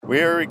We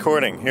are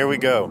recording. Here we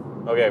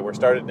go. Okay, we're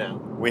started now.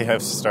 We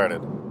have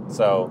started.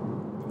 So,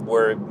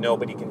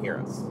 nobody can hear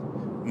us.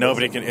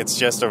 Nobody can. It's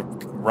just a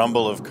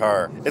rumble of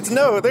car.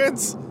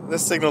 The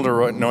signal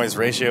to noise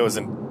ratio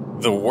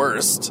isn't the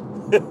worst.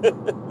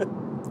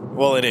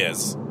 Well, it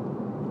is.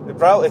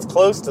 It's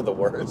close to the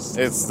worst.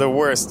 It's the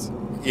worst.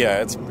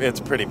 Yeah, it's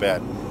pretty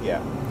bad.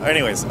 Yeah.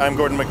 Anyways, I'm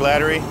Gordon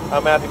McGladdery.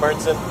 I'm Matthew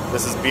Martinson.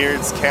 This is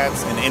Beards,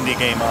 Cats, and Indie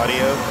Game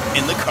Audio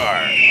in the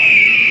car.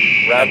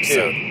 Round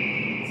Episode. 2.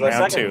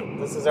 Round 2.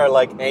 This is our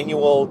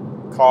annual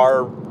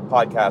car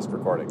podcast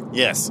recording.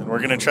 Yes, and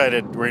we're gonna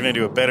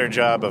do a better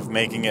job of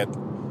making it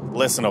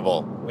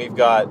listenable.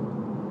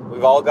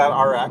 We've all got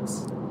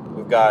RX.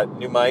 We've got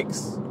new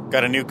mics.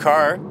 Got a new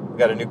car. We've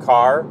got a new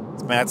car.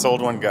 Matt's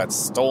old one got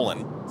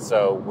stolen.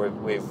 So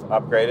we've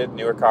upgraded,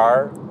 newer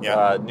car,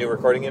 Yeah. New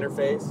recording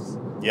interface,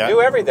 Yeah.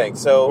 new everything.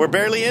 So We're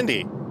barely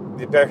indie.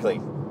 barely.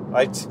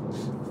 I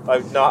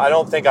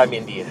don't think I'm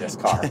indie in this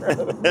car.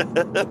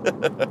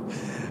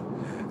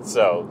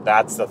 So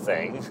that's the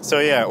thing. So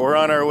yeah, we're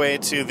on our way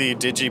to the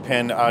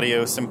DigiPen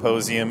Audio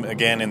Symposium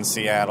again in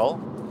Seattle.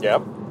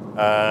 Yep.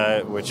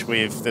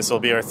 This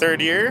will be our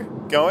third year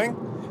going.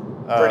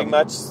 Pretty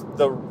much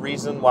the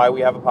reason why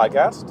we have a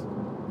podcast.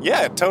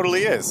 Yeah, it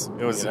totally is.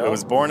 It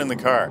was born in the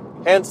car.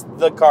 Hence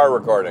the car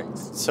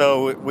recordings.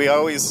 So we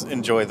always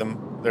enjoy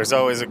them. There's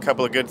always a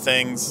couple of good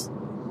things,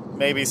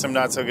 maybe some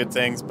not so good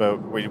things, but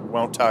we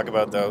won't talk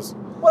about those.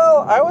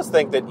 Well, I always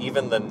think that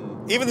even the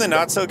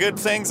not so good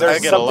things, I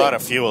get a lot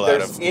of fuel out of.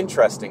 There's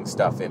interesting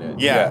stuff in it.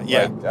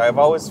 Yeah. I've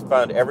always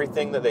found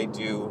everything that they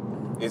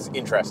do is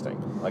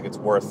interesting. It's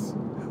worth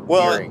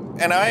hearing.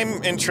 And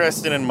I'm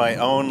interested in my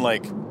own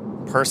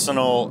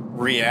personal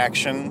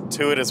reaction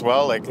to it as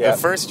well. The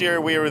first year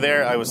we were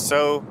there, I was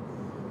so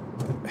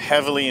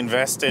heavily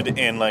invested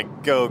in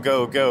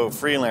go,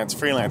 freelance,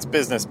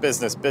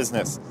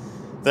 business,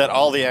 that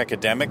all the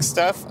academic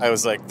stuff, I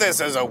was like,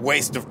 this is a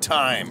waste of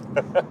time.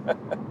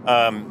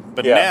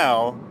 But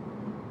now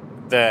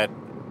that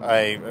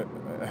I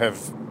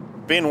have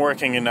been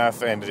working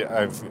enough and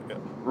I've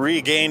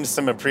regained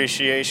some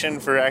appreciation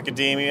for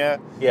academia,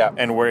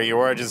 and where you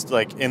are just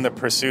in the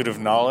pursuit of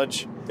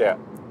knowledge,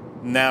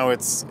 now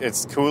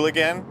it's cool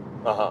again.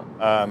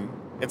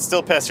 It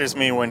still pesters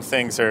me when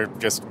things are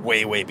just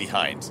way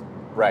behind.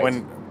 Right.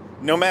 When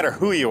no matter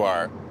who you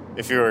are,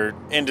 if you're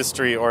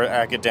industry or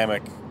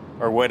academic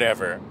or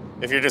whatever,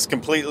 if you're just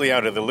completely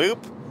out of the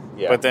loop,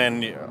 but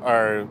then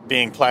are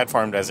being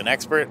platformed as an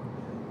expert,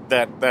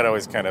 that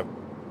always kind of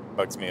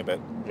bugs me a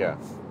bit. Yeah.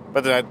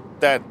 But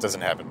that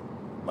doesn't happen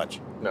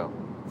much. No.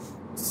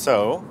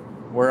 So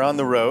we're on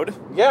the road.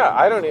 Yeah,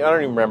 I don't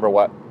even remember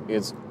what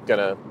is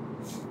gonna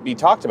be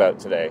talked about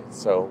today.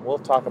 So we'll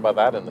talk about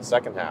that in the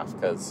second half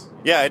because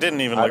I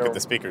didn't even look at the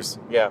speakers.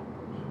 Yeah.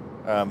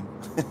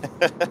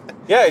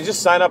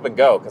 Just sign up and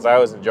go because I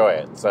always enjoy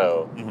it.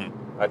 So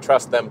I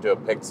trust them to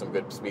have picked some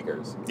good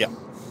speakers. Yeah.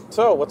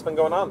 So what's been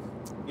going on?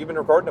 You've been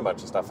recording a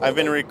bunch of stuff. I've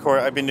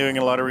been doing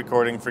a lot of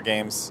recording for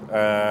games.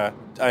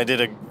 I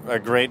did a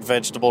great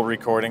vegetable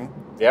recording.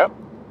 Yep.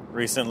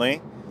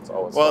 Recently. It's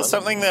always fun.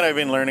 Something that I've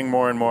been learning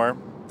more and more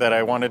that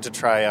I wanted to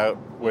try out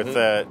with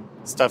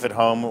stuff at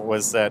home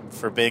was that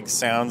for big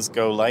sounds,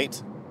 go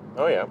light.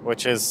 Oh yeah.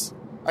 Which is,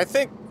 I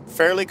think,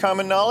 fairly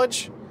common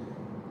knowledge.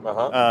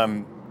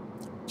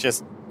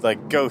 Just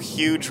go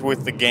huge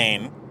with the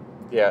gain.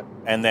 Yeah.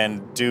 And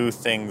then do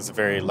things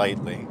very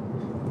lightly.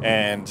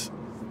 And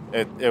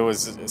it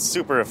was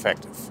super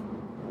effective.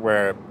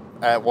 Where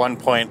at one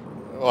point,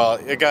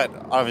 it got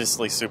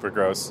obviously super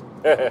gross.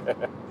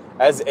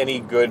 As any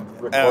good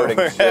recording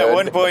should. At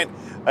one point,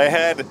 I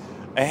had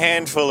a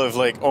handful of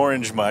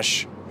orange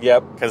mush.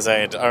 Yep. Because I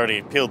had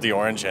already peeled the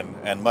orange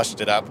and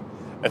mushed it up.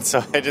 And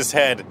so I just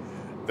had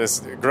this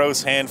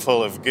gross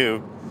handful of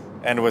goo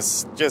and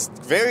was just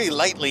very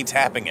lightly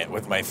tapping it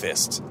with my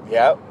fist.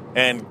 Yep.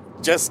 And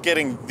just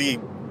getting the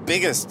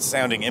biggest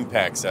sounding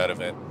impacts out of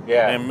it.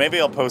 Yeah. And maybe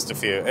I'll post a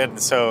few. And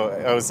so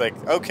I was like,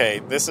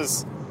 okay, this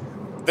is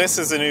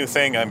a new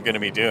thing I'm going to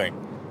be doing.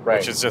 Right.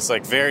 Which is just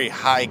very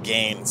high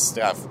gain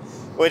stuff.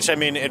 Which, I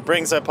mean, it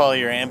brings up all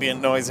your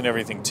ambient noise and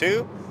everything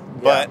too.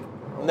 But...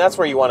 And that's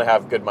where you want to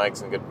have good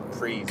mics and good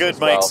pre's. Good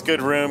mics,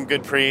 good room,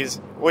 good pre's,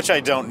 which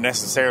I don't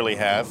necessarily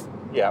have.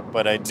 Yeah.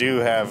 But I do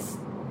have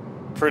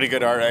pretty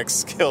good RX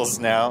skills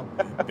now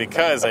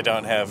because I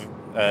don't have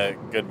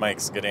good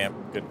mics, good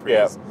amp, good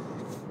pre's.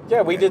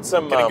 Yeah, we did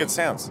some... Getting good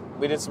sounds.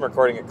 We did some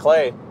recording at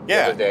Clay the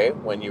other day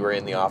when you were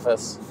in the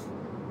office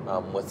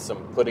with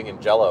some pudding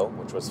and Jell-O,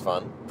 which was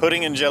fun.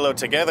 Pudding and Jell-O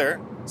together,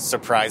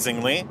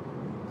 surprisingly,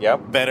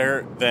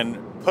 better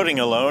than pudding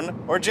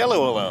alone or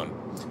Jell-O alone.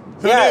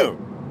 Who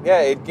knew?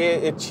 Yeah,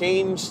 it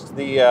changed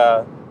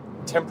the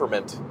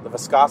temperament, the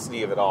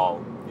viscosity of it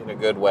all in a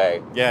good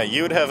way. Yeah,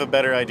 you would have a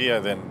better idea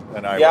than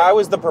I would. Yeah, I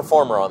was the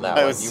performer on that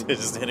one. I was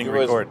just hitting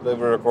record. The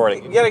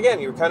recording. Yet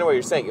again, you were kind of what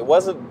you're saying. It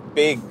wasn't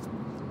big,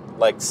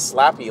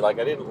 slappy. I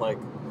didn't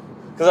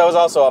because I was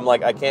also, I'm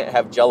I can't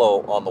have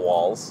Jell-O on the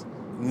walls.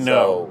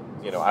 No.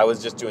 I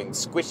was just doing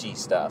squishy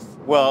stuff.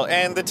 Well,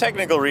 and the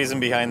technical reason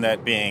behind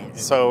that being,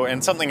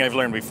 and something I've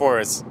learned before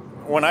is,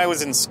 when I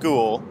was in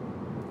school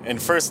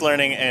and first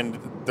learning, and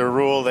the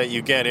rule that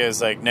you get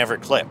is, like, never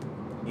clip.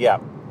 Yeah.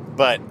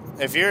 But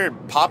if you're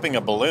popping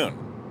a balloon,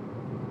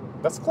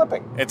 that's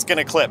clipping. It's going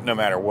to clip no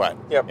matter what.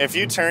 Yep. If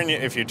you turn your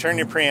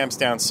preamps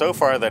down so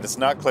far that it's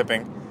not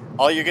clipping,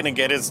 all you're going to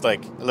get is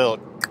like a little,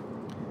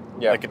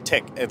 like a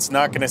tick. It's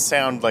not going to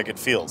sound like it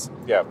feels.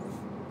 Yeah.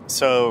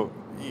 So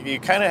you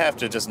kind of have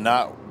to just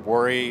not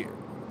worry,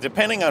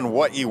 depending on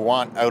what you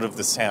want out of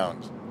the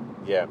sound.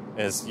 Yeah.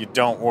 Is you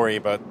don't worry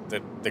about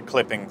the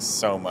clipping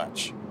so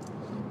much.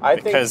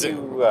 Because you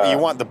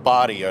want the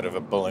body out of a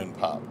balloon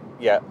pop.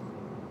 Yeah.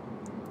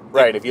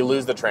 Right. If you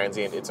lose the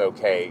transient, it's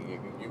okay.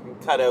 You can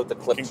cut out the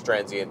clipped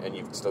transient, and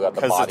you've still got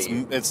the body.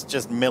 Because it's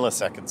just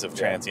milliseconds of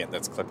transient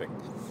that's clipping.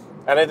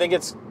 And I think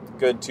it's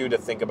good, too, to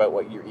think about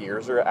what your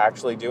ears are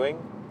actually doing.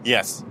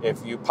 Yes.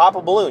 If you pop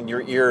a balloon,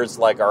 your ears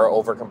are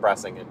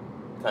over-compressing and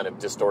kind of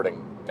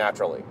distorting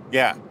naturally.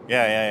 Yeah.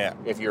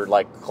 If you're,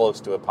 close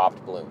to a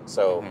popped balloon.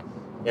 So,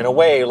 in a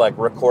way,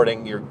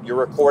 recording, you're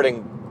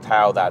recording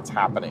how that's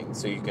happening,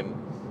 so you can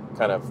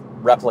kind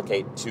of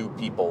replicate to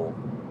people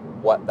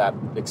what that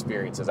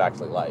experience is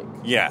actually like.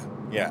 Yeah.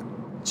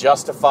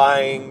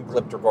 Justifying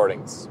clipped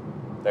recordings.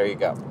 There you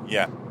go.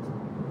 Yeah.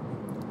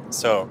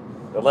 So...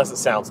 unless it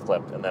sounds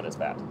clipped, and then it's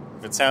bad.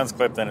 If it sounds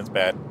clipped, then it's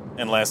bad.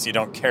 Unless you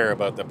don't care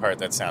about the part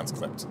that sounds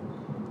clipped.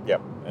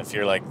 Yep. If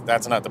you're like,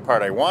 that's not the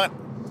part I want.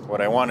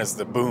 What I want is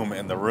the boom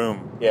in the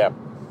room. Yeah.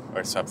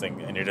 Or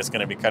something. And you're just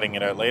going to be cutting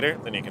it out later,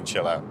 then you can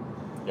chill out.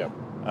 Yep.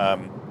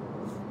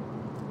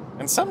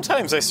 And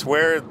sometimes I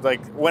swear,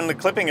 when the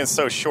clipping is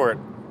so short,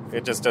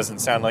 it just doesn't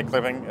sound like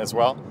clipping as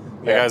well.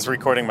 I was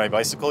recording my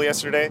bicycle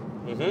yesterday.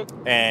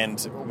 Mm-hmm. And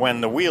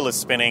when the wheel is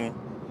spinning...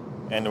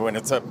 and when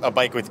it's a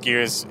bike with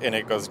gears and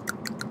it goes,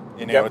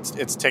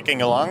 it's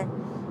ticking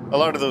along, a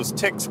lot of those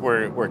ticks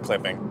were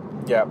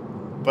clipping. Yeah.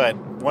 But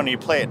when you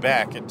play it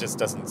back, it just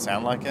doesn't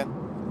sound like it.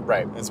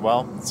 Right. As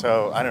well.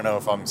 So I don't know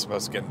if I'm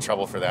supposed to get in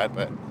trouble for that,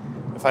 but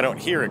if I don't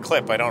hear a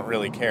clip, I don't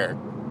really care.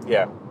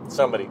 Yeah.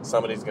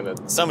 Somebody's going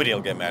to... somebody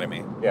will get mad at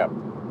me. Yeah.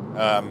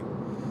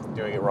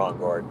 Doing it wrong,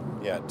 Gord.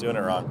 Yeah, doing it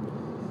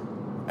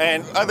wrong.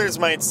 And others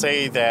might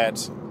say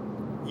that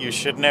you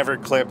should never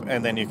clip,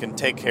 and then you can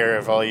take care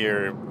of all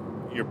your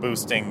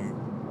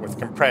boosting with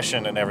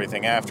compression and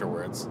everything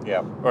afterwards.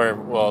 Yeah. Or,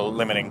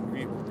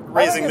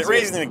 raising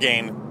the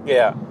gain.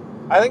 Yeah.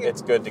 I think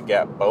it's good to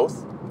get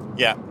both.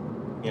 Yeah.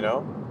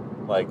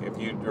 If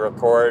you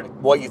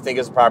record what you think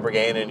is proper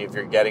gain, and if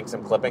you're getting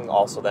some clipping,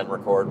 also then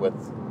record with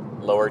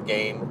lower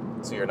gain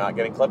so you're not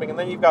getting clipping, and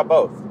then you've got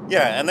both.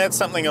 Yeah, and that's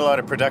something a lot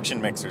of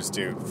production mixers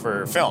do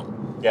for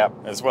film. Yeah.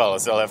 As well,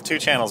 as they'll have two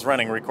channels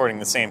running, recording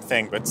the same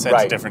thing, but set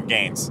to different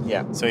gains.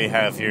 Yeah. So you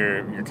have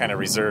your kind of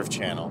reserve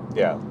channel.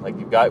 Yeah.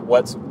 You've got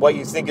what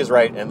you think is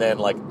right, and then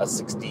a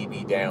 6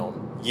 dB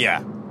down.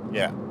 Yeah.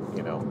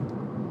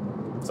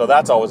 So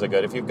that's always a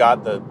good. If you've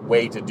got the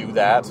way to do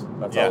that,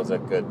 that's always a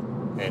good,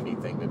 handy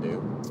thing to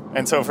do.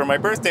 And so for my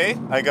birthday,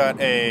 I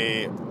got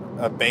a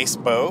bass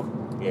bow.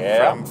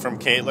 Yeah. From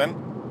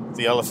Caitlin,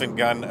 the elephant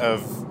gun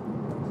of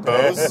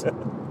bows.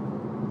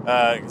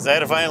 Because I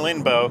had a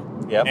violin bow.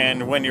 Yep.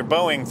 And when you're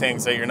bowing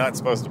things that you're not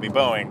supposed to be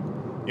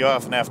bowing, you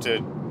often have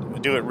to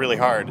do it really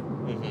hard.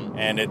 Mm-hmm.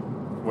 And it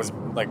was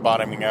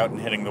bottoming out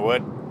and hitting the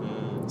wood.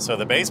 Mm. So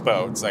the bass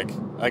bow, it's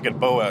I could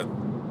bow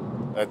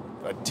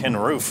a tin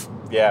roof.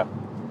 Yeah.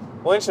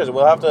 Well, interesting.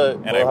 We'll have to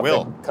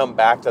come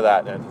back to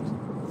that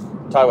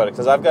and talk about it.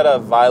 Because I've got a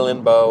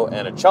violin bow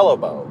and a cello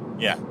bow.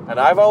 Yeah. And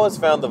I've always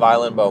found the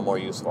violin bow more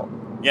useful.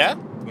 Yeah?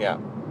 Yeah.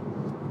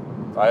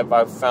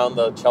 I've found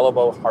the cello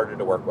bow harder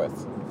to work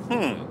with.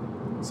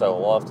 So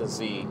we'll have to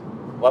see.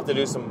 We'll have to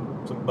do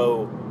some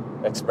bow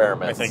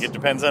experiments. I think it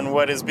depends on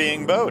what is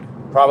being bowed.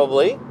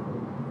 Probably.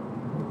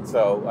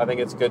 So I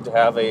think it's good to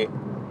have a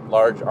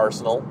large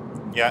arsenal.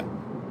 Yeah.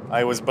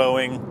 I was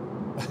bowing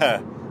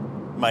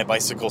my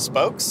bicycle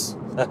spokes.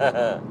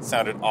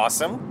 Sounded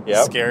awesome.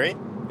 Yep. Scary.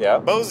 Yeah.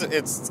 Bows,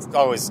 it's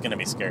always going to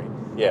be scary.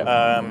 Yeah.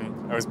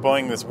 I was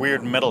bowing this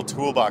weird metal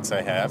toolbox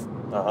I have.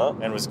 Uh-huh.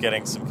 And was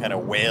getting some kind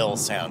of whale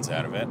sounds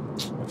out of it,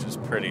 which was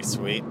pretty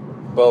sweet.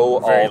 Bow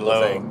Very all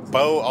low. the things.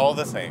 Bow all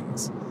the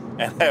things.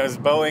 And I was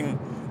bowing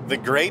the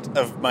grate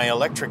of my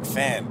electric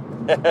fan.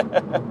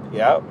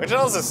 Yeah. Which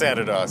also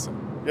sounded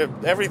awesome.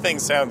 Everything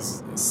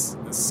sounds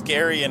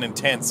scary and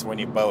intense when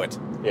you bow it.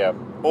 Yeah.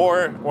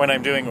 Or when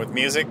I'm doing with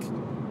music,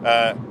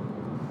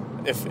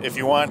 if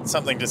you want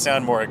something to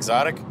sound more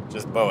exotic,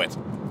 just bow it.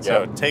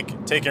 So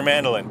take your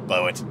mandolin,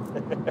 bow it.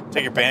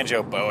 Take your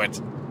banjo, bow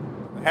it.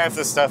 Half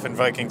the stuff in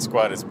Viking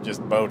Squad is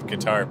just bowed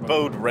guitar,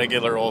 bowed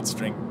regular old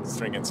string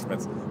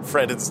instruments,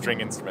 fretted string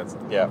instruments.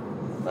 Yeah,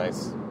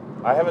 nice.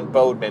 I haven't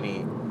bowed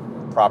many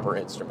proper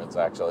instruments,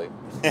 actually.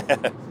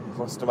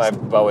 Most of my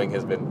bowing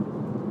has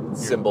been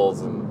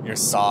cymbals and... Your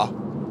saw.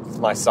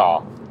 My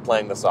saw.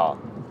 Playing the saw.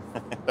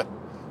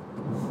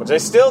 Which I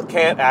still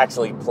can't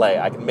actually play.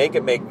 I can make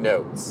it make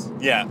notes.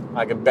 Yeah.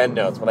 I can bend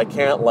notes, but I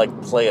can't,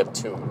 play a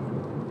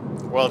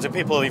tune. Well, do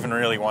people even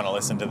really want to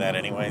listen to that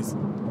anyways?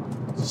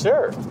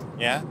 Sure.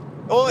 Yeah?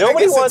 Well,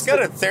 Nobody I guess wants it's got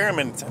to- a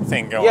theremin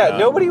thing going on. Yeah,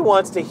 nobody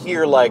wants to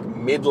hear, like,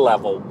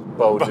 mid-level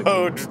bowed.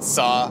 Bowed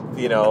saw.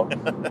 You know?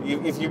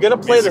 If you're going to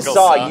play the Musical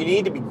saw, saw. you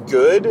need to be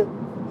good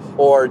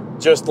or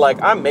just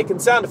like, I'm making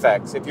sound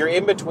effects. If you're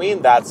in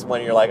between, that's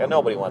when you're like, oh,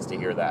 nobody wants to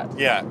hear that.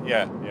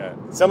 Yeah.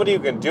 Somebody who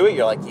can do it,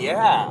 you're like,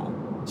 yeah,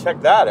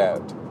 check that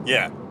out.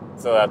 Yeah.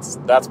 So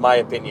that's my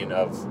opinion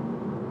of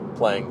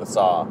playing the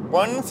saw.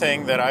 One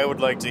thing that I would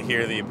like to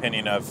hear the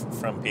opinion of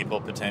from people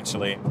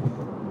potentially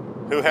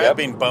who have Yep.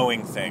 been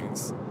bowing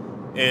things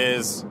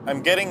is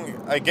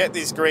I get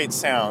these great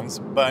sounds,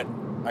 but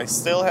I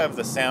still have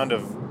the sound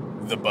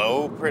of the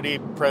bow pretty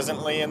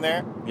presently in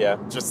there. Yeah.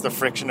 Just the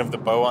friction of the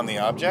bow on the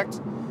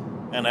object.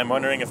 And I'm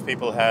wondering if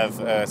people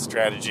have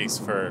strategies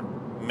for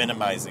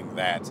minimizing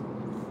that,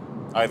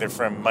 either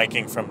from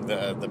miking from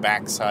the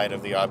back side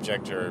of the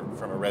object or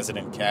from a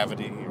resonant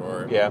cavity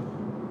or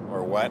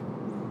what.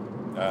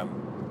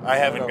 I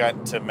haven't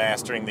gotten to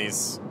mastering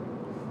these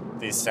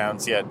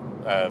sounds yet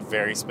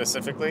very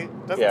specifically.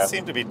 Doesn't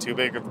seem to be too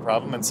big of a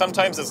problem. And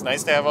sometimes it's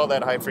nice to have all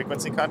that high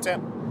frequency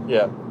content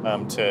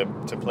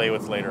to play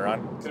with later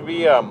on. Could it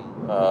be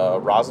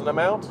rosin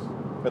amount?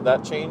 Could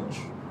that change?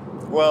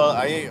 Well,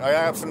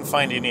 I often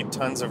find you need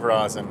tons of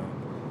rosin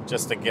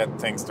just to get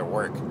things to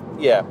work.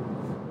 Yeah.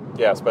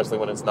 Yeah, especially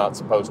when it's not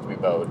supposed to be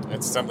bowed.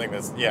 It's something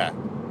that's,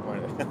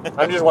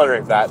 I'm just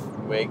wondering if that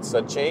makes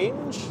a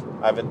change.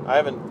 I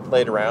haven't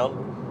played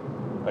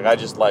around. Like, I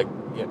just, like,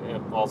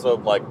 also,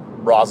 like,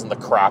 rosin the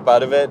crap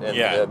out of it.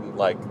 And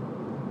like,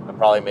 I'm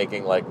probably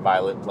making, like,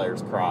 violin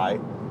players cry.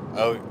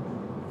 Oh,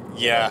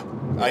 yeah.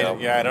 You know?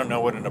 I don't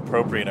know what an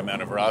appropriate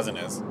amount of rosin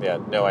is. Yeah,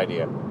 no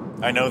idea.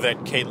 I know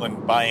that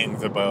Caitlin buying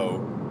the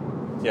bow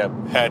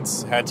had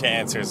to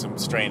answer some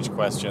strange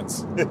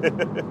questions.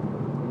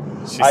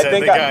 She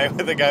said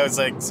the guy was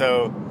like,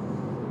 so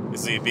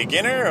is he a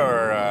beginner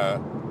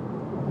or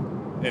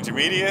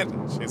intermediate?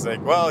 She's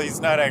like, well, he's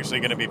not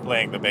actually going to be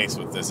playing the bass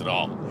with this at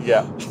all.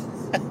 Yeah.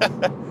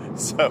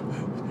 So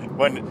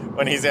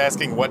when he's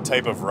asking what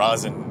type of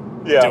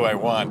rosin do I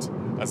want,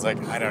 I was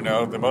like, I don't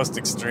know, the most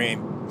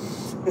extreme.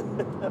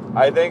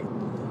 I think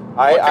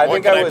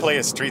What can I play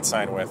a street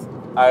sign with?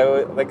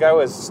 I think I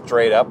was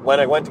straight up. When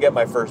I went to get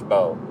my first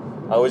bow,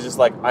 I was just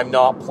like, I'm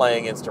not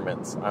playing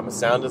instruments. I'm a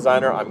sound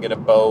designer. I'm going to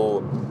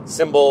bow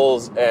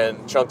cymbals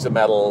and chunks of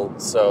metal,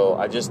 so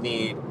I just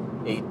need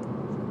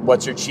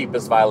what's your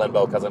cheapest violin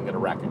bow, because I'm going to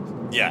wreck it.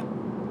 Yeah.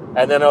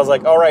 And then I was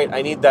like, all right,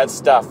 I need that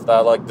stuff,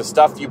 the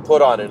stuff you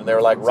put on it. And they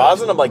were like,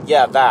 rosin? I'm like,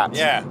 yeah, that.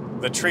 Yeah,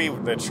 the tree.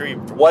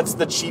 What's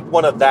the cheap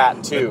one of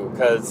that, too?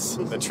 Because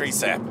the tree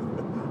sap.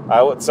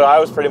 So I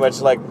was pretty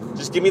much like,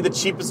 just give me the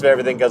cheapest of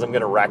everything, because I'm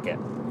going to wreck it.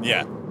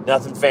 Yeah.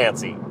 Nothing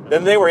fancy.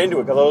 Then they were into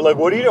it, because I was like,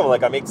 what are you doing? I'm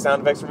like, I make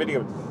sound effects for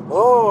video.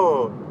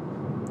 Oh.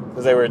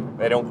 Because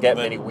they don't get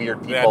many weird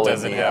people that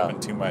doesn't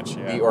happen too much,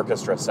 the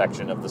orchestra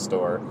section of the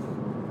store.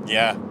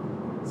 Yeah.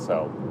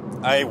 So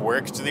I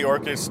worked the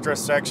orchestra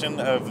section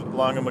of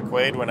Long and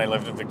McQuaid when I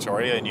lived in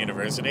Victoria in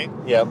university.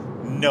 Yep.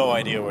 No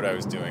idea what I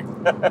was doing.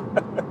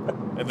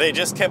 And they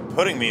just kept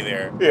putting me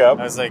there. Yep.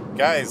 I was like,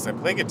 guys, I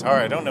play guitar.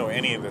 I don't know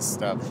any of this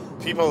stuff.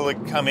 People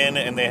would come in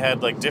and they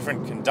had like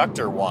different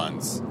conductor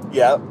wands.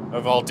 Yep.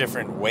 Of all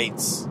different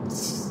weights.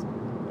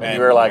 And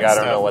you were like, I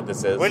don't know what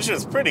this is. Which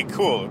was pretty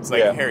cool. It's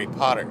like Harry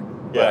Potter.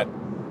 Yeah.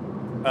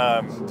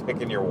 But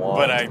picking your wand.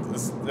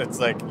 But it's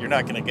like, you're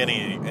not going to get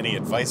any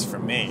advice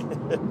from me.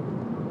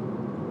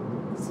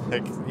 It's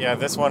like, yeah,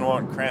 this one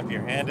won't cramp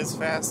your hand as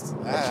fast.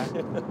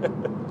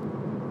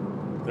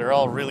 They're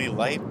all really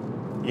light.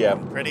 Yeah.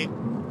 And pretty.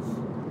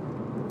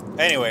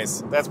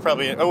 Anyways, that's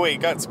probably it. Oh,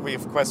 wait, we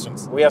have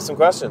questions. We have some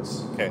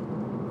questions. Okay.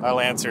 I'll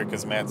answer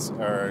because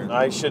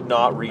I should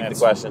not read the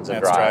questions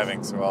and drive.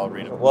 Driving, so I'll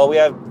read them. Well, we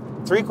have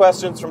 3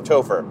 questions from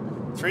Topher.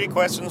 3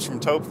 questions from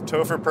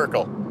Topher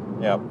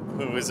Perkel. Yep.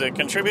 Who is a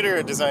contributor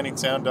at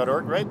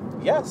designingsound.org, right?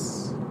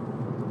 Yes.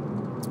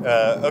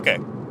 Okay.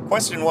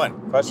 Question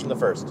 1. Question the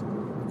first.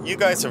 You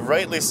guys have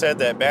rightly said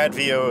that bad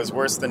VO is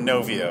worse than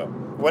no VO.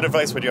 What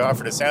advice would you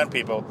offer to sound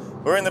people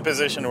who are in the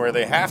position where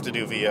they have to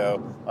do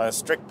VO on a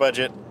strict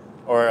budget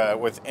or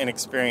with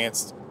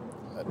inexperienced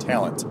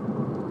talent?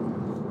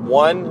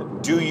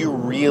 1, do you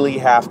really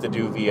have to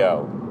do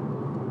VO?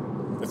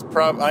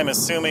 I'm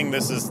assuming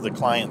this is the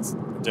client's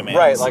demands.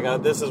 Right,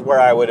 like this is where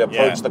I would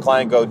approach the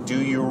client and go,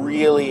 do you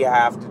really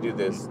have to do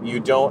this? You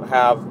don't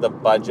have the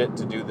budget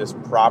to do this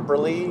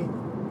properly.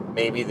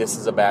 Maybe this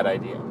is a bad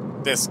idea.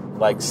 This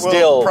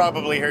will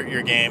probably hurt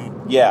your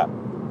game. Yeah.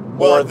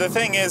 Well, the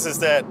thing is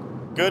that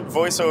good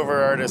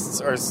voiceover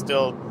artists are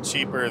still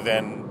cheaper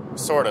than,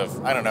 sort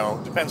of, I don't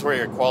know, depends where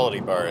your quality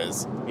bar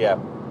is. Yeah.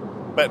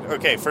 But,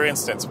 okay, for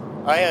instance,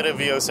 I had a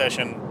VO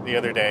session the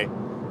other day.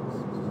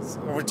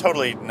 We're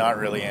totally not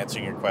really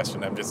answering your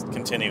question. I'm just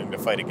continuing to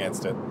fight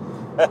against it.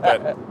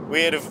 But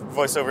we had a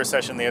voiceover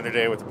session the other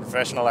day with a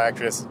professional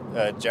actress,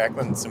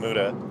 Jacqueline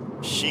Samuda.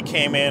 She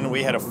came in,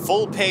 we had a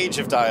full page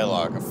of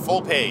dialogue, a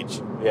full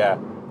page. Yeah.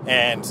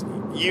 And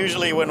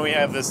usually when I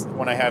have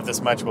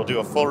this much, we'll do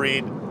a full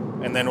read,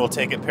 and then we'll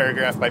take it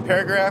paragraph by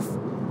paragraph.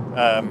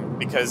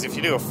 Because if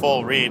you do a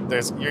full read,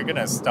 you're going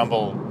to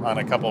stumble on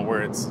a couple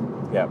words.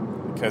 Yeah.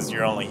 Because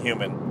you're only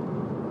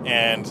human.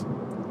 And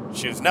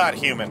she was not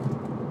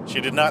human. She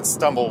did not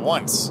stumble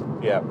once.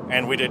 Yeah.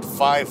 And we did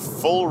 5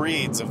 full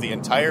reads of the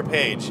entire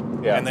page,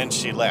 and then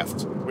she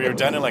left. We were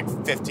done in like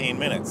 15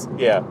 minutes.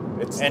 Yeah.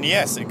 And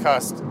yes, it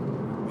cost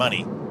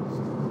money.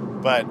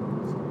 But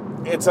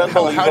it's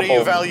unbelievable. How do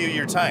you value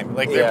your time?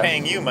 Like, they're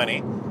paying you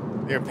money.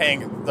 They're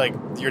paying, like,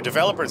 your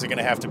developers are going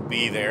to have to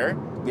be there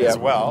as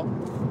well.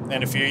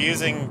 And if you're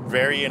using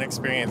very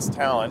inexperienced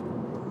talent,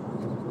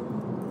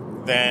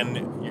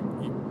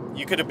 then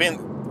you could have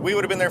been, we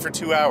would have been there for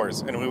 2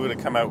 hours, and we would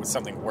have come out with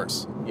something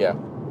worse. Yeah.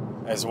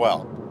 As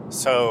well.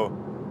 So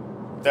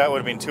that would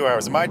have been 2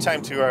 hours of my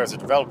time, 2 hours of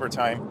developer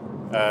time,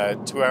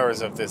 2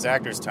 hours of this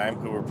actor's time,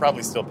 who were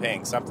probably still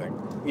paying something.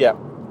 Yeah.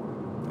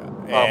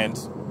 And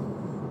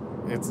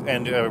it's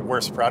a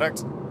worse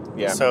product.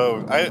 Yeah.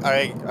 So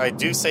I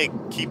do say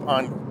keep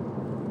on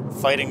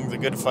fighting the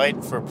good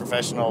fight for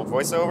professional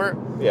voiceover.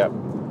 Yeah.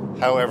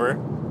 However,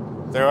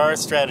 there are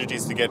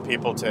strategies to get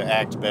people to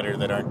act better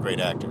that aren't great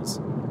actors.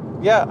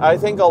 Yeah, I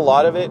think a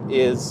lot of it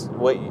is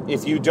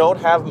if you don't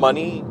have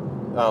money,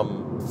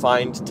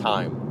 find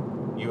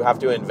time. You have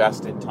to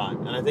invest in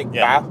time. And I think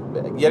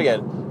yet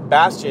again,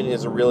 Bastian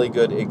is a really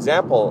good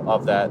example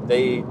of that.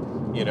 They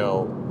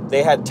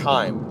had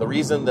time. The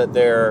reason that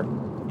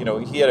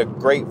he had a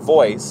great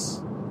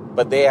voice,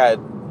 but they had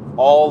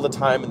all the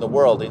time in the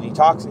world. And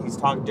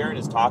Darren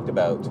has talked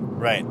about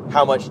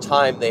how much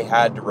time they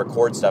had to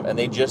record stuff, and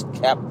they just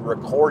kept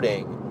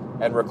recording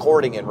and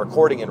recording and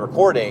recording and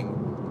recording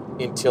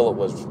until it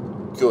was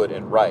good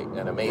and right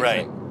and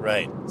amazing.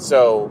 Right.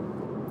 So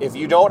if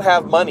you don't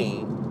have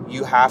money,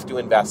 you have to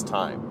invest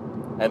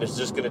time. And it's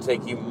just going to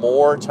take you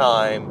more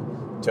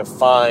time to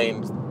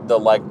find the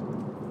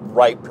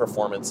right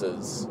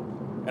performances.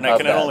 And I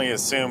can only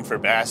assume for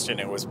Bastian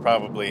it was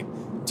probably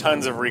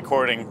tons of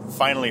recording,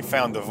 finally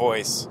found the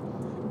voice,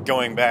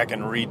 going back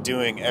and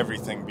redoing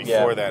everything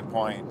before that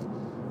point.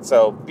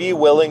 So be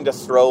willing to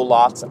throw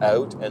lots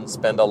out and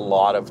spend a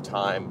lot of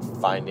time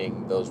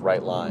finding those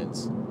right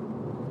lines,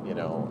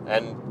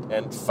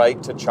 and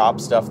fight to chop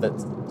stuff that,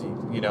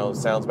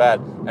 sounds bad.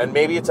 And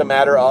maybe it's a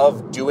matter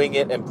of doing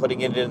it and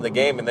putting it in the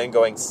game and then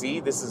going, see,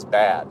 this is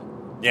bad.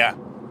 Yeah.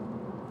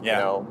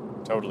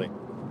 Totally.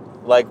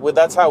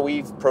 That's how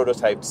we've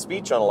prototyped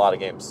speech on a lot of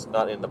games.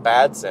 Not in the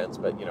bad sense,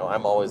 but,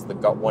 I'm always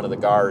one of the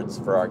guards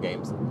for our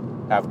games.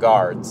 Have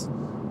guards.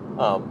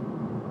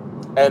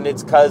 And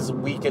it's because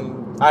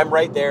I'm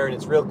right there, and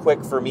it's real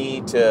quick for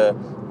me to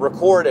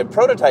record and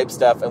prototype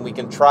stuff, and we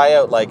can try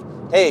out,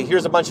 hey,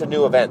 here's a bunch of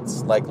new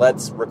events.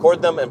 Let's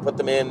record them and put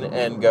them in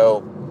and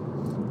go,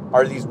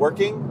 are these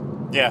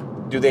working? Yeah.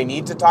 Do they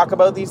need to talk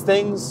about these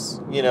things?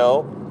 And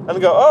then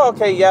go, oh,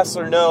 okay, yes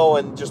or no,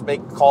 and just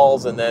make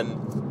calls and then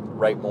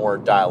write more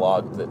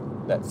dialogue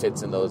that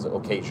fits in those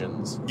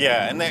occasions.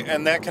 Yeah,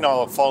 and that can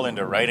all fall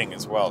into writing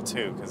as well,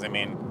 too, because,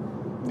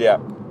 yeah.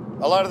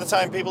 A lot of the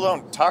time people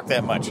don't talk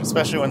that much,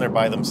 especially when they're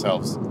by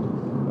themselves. A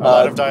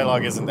lot of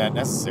dialogue isn't that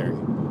necessary.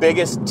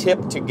 Biggest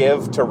tip to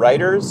give to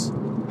writers,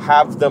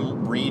 have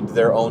them read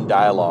their own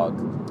dialogue.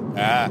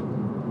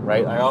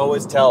 Right? I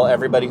always tell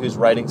everybody who's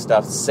writing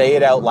stuff, say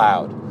it out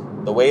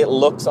loud. The way it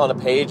looks on a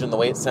page and the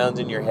way it sounds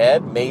in your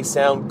head may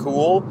sound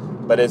cool,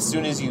 but as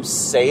soon as you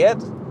say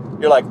it,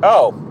 you're like,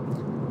 oh,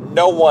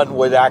 no one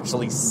would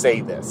actually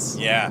say this.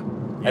 Yeah.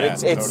 And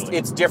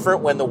it's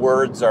different when the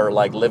words are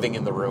living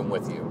in the room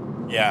with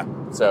you. Yeah.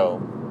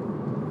 So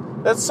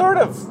that sort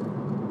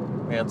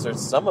of answers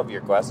some of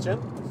your question.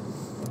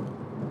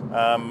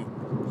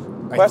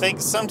 I think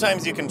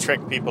sometimes you can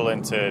trick people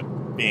into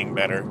being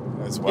better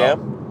as well.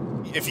 Yeah.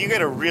 If you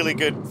get a really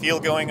good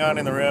feel going on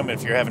in the room,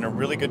 if you're having a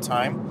really good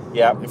time,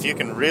 if you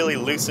can really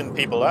loosen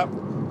people up,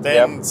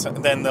 then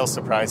they'll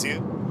surprise you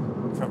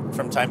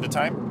from time to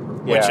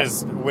time,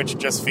 which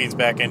just feeds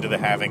back into the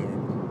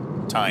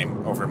having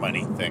time over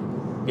money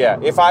thing. Yeah,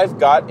 if I've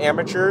got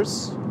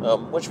amateurs,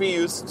 which we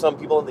use some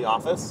people in the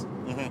office,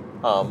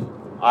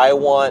 I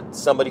want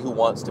somebody who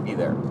wants to be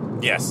there.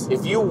 Yes.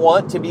 If you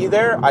want to be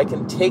there, I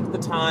can take the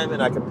time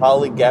and I can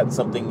probably get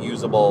something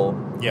usable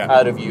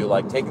out of you.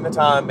 Taking the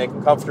time, make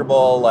them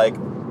comfortable,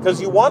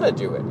 because you want to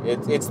do it.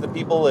 It's the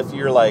people, if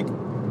you're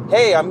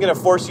hey, I'm going to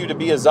force you to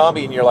be a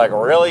zombie, and you're like,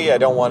 really? I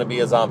don't want to be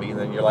a zombie. And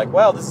then you're like,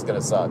 well, this is going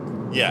to suck.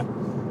 Yeah.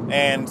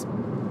 And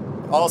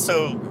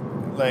also,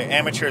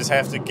 amateurs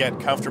have to get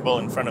comfortable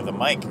in front of the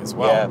mic as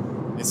well.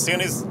 Yeah. As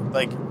soon as,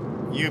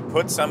 you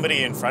put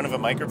somebody in front of a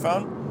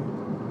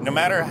microphone, no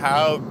matter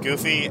how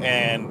goofy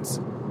and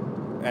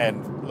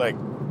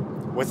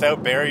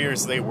without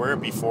barriers they were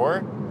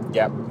before,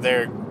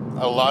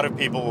 a lot of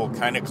people will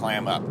kind of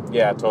clam up.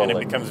 Yeah, totally. And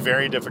it becomes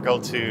very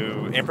difficult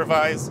to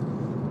improvise,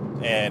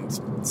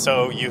 and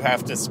so you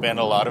have to spend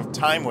a lot of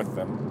time with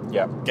them,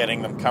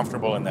 getting them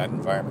comfortable in that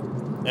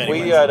environment.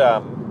 Anyways. We had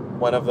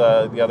one of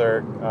the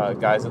other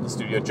guys at the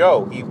studio,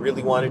 Joe. He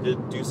really wanted to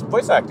do some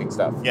voice acting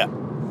stuff. Yeah.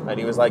 And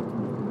he was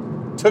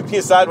took me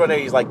aside one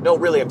day. He's like, no,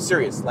 really, I'm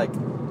serious.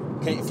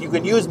 if you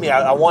can use me,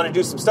 I want to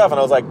do some stuff. And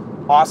I was like,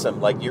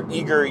 awesome. Like, you're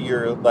eager.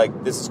 You're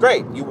like, this is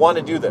great. You want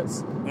to do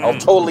this. I'll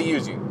totally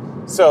use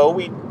you. So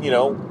we,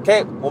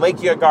 okay, we'll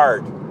make you a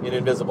guard in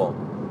Invisible.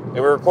 And we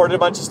recorded a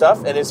bunch of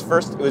stuff. And it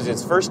was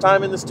his first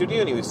time in the studio,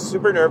 and he was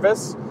super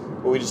nervous.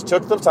 But we just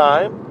took the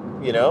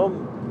time, made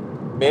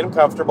him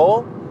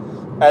comfortable.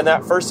 And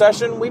that first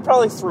session, we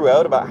probably threw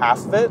out about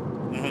half of it.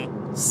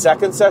 Mm-hmm.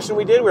 Second session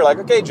we were like,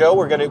 okay, Joe,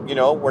 we're going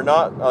to, we're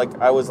not, like,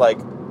 I was like,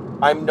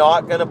 I'm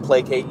not going to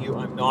placate you.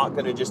 I'm not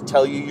going to just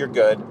tell you you're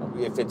good.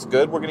 If it's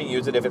good, we're going to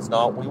use it. If it's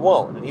not, we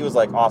won't. And he was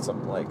like,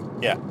 awesome. Like,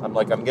 yeah. I'm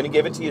like, I'm going to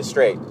give it to you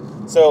straight.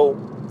 So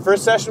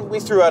first session, we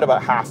threw out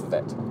about half of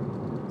it.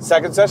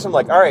 Second session, I'm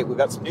like, all right, we've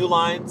got some new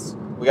lines.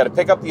 We got to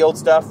pick up the old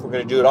stuff. We're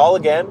going to do it all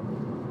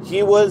again.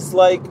 He was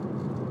like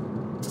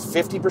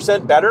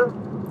 50% better.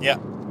 Yeah.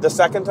 The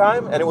second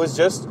time. And it was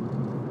just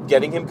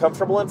getting him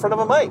comfortable in front of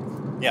a mic.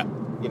 Yeah.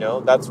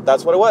 That's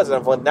what it was.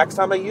 And when next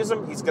time I use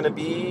him, he's going to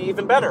be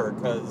even better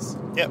because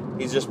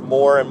he's just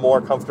more and more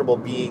comfortable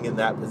being in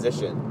that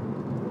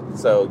position.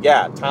 So,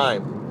 yeah,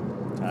 time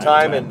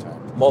and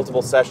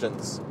multiple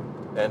sessions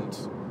and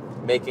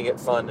making it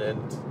fun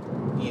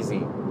and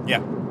easy.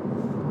 Yeah.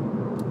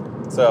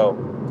 So,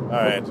 all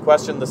right.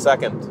 Question the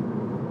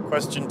second.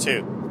 Question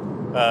 2.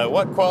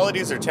 What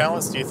qualities or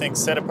talents do you think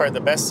set apart the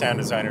best sound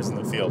designers in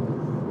the field?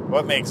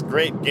 What makes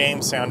great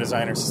game sound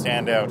designers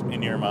stand out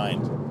in your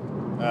mind?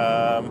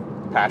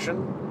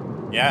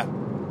 Passion? Yeah.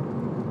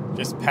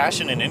 Just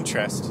passion and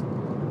interest.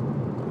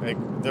 Like,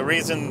 the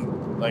reason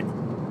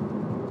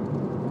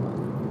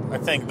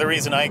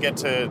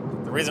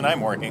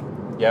I'm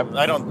working. Yep.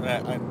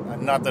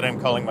 I'm not that I'm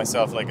calling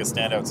myself like a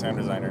standout sound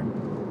designer,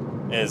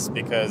 is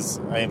because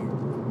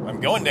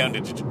I'm going down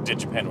to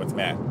DigiPen with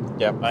Matt.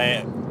 Yep.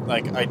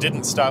 I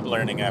didn't stop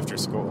learning after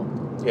school.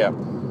 Yep.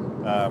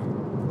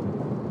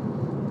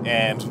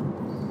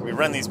 And we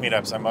run these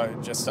meetups.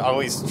 I'm just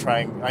always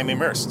trying. I'm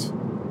immersed.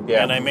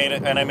 Yeah. And I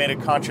made a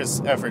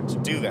conscious effort to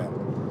do that.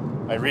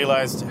 I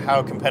realized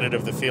how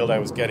competitive the field I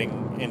was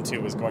getting into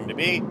was going to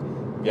be,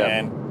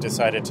 and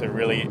decided to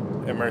really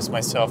immerse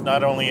myself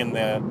not only in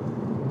the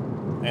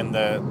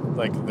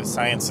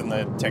science and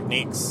the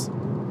techniques,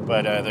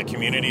 but the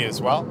community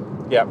as well.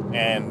 Yeah.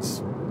 And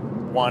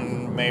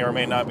one may or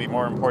may not be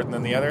more important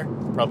than the other.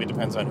 Probably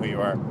depends on who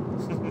you are.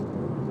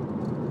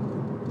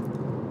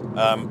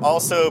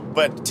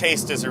 But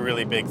taste is a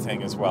really big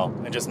thing as well.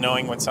 And just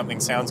knowing when something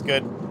sounds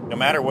good, no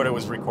matter what it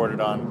was recorded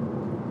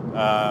on,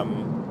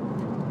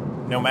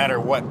 no matter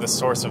what the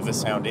source of the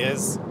sound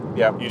is,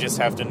 you just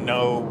have to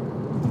know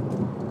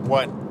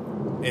what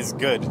is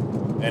good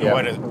and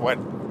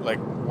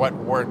what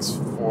works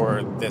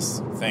for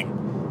this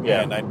thing.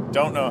 Yeah. And I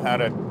don't know how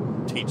to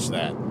teach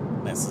that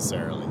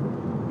necessarily.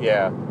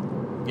 Yeah.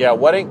 Yeah,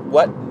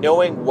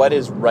 knowing what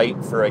is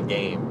right for a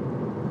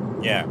game.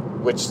 Yeah.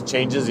 Which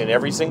changes in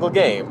every single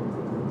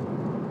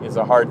game is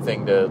a hard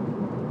thing to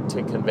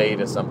convey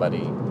to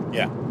somebody.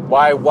 Yeah.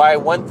 Why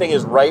one thing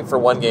is right for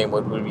one game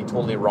would be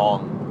totally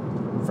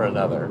wrong for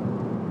another.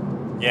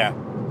 Yeah.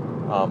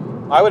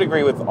 I would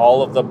agree with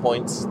all of the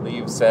points that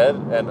you've said,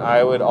 and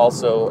I would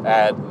also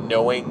add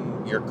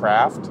knowing your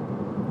craft.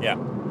 Yeah.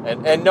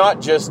 And not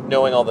just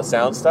knowing all the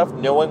sound stuff,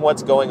 knowing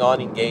what's going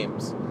on in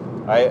games.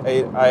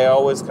 I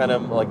always kind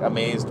of like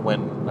amazed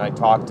when I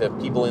talk to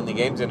people in the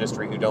games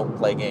industry who don't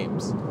play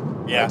games.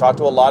 Yeah. I talk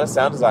to a lot of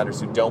sound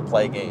designers who don't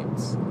play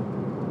games.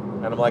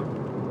 And I'm like,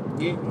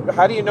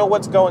 how do you know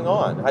what's going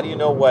on? How do you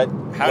know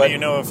How do you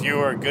know if you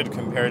are good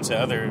compared to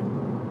other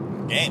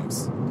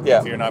games? Yeah.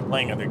 If you're not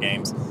playing other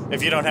games.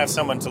 If you don't have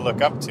someone to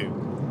look up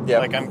to. Yeah.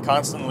 Like, I'm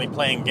constantly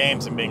playing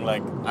games and being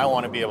like, I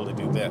want to be able to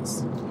do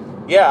this.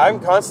 Yeah, I'm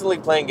constantly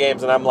playing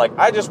games and I'm like,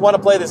 I just want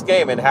to play this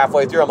game. And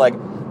halfway through, I'm like,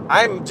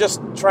 I'm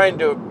just trying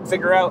to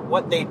figure out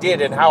what they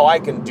did and how I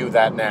can do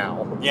that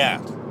now.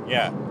 Yeah,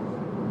 yeah.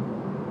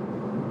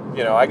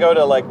 I go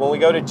to, when we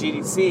go to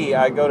GDC,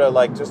 I go to,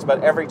 just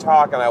about every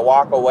talk, and I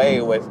walk away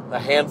with a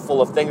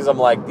handful of things. I'm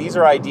like, these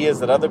are ideas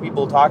that other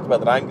people talked about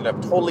that I'm going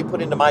to totally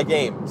put into my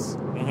games.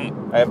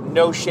 Mm-hmm. I have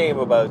no shame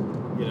about,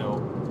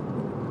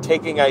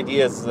 taking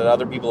ideas that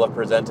other people have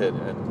presented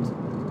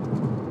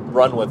and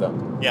run with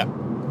them. Yeah.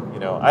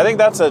 I think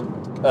that's a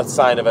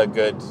sign of a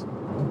good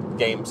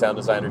game sound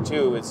designer,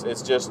 too.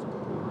 It's just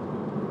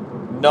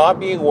not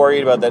being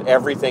worried about that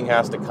everything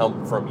has to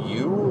come from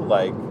you.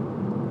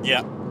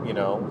 Yeah.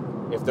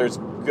 If there's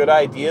good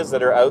ideas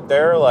that are out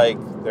there,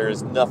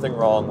 there's nothing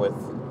wrong with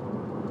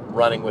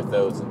running with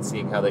those and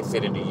seeing how they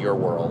fit into your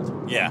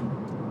world. Yeah.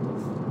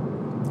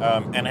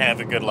 And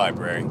have a good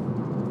library.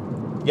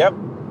 Yep.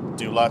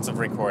 Do lots of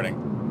recording.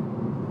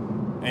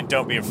 And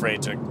don't be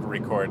afraid to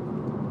record.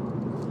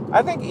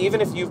 I think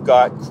even if you've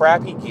got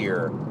crappy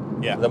gear,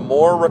 the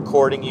more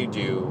recording you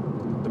do,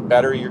 the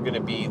better you're going to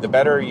be. The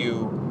better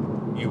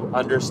you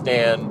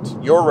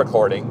understand your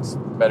recordings,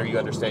 the better you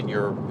understand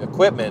your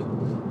equipment,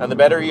 and the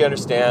better you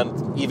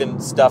understand even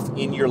stuff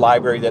in your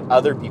library that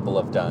other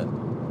people have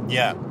done.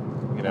 Yeah.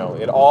 You know,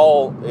 it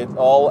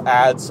all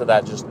adds to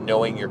that, just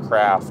knowing your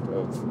craft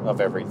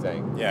of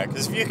everything. Yeah,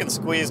 because if you can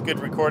squeeze good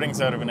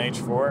recordings out of an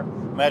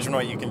H4, imagine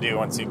what you can do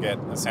once you get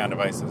sound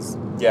devices.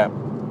 Yeah.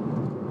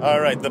 All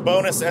right, the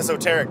bonus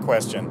esoteric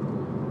question.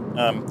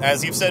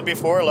 As you've said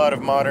before, a lot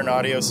of modern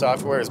audio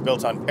software is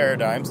built on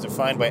paradigms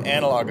defined by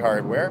analog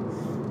hardware,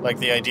 like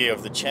the idea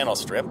of the channel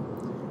strip.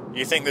 Do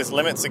you think this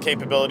limits the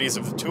capabilities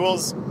of the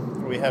tools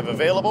we have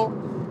available?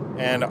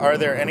 And are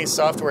there any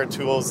software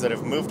tools that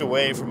have moved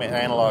away from an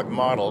analog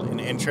model in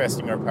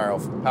interesting or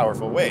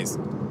powerful ways?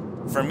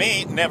 For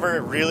me,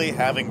 never really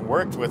having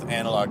worked with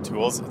analog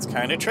tools, it's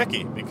kind of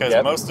tricky because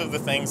most of the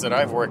things that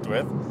I've worked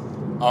with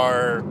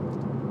are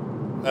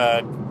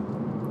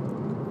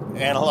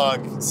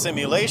analog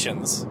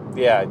simulations.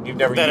 Yeah, you've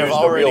never that used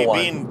have already the real one.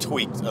 been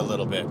tweaked a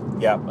little bit.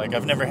 Yeah. Like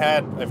I've never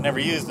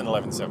used an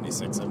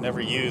 1176. I've never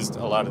used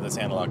a lot of this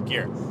analog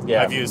gear.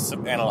 Yeah. I've used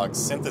some analog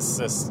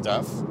synthesis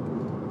stuff.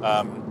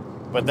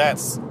 But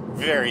that's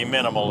very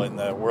minimal in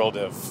the world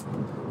of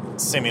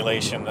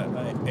simulation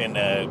in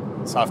a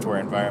software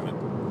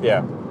environment.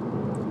 Yeah.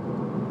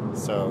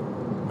 So,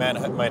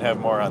 Matt might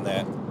have more on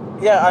that.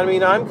 Yeah, I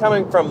mean, I'm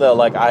coming from the,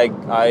 like, I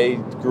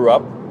grew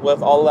up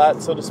with all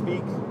that, so to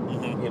speak.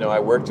 Mm-hmm. You know, I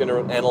worked in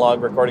an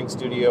analog recording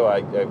studio.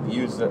 I've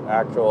used the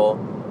actual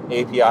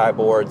API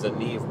boards and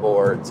Neve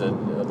boards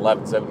and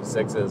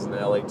 1176s and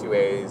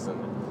LA2As,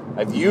 and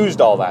I've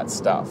used all that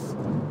stuff.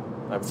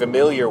 I'm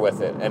familiar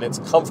with it, and it's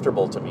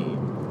comfortable to me.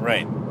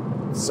 Right.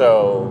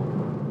 So,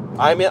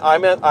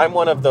 I'm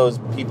one of those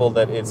people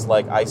that it's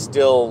like I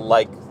still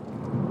like.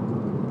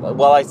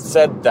 Well, I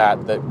said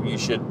that you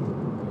should.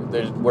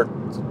 We're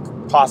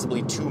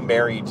possibly too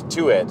married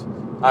to it.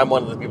 I'm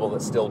one of the people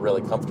that's still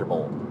really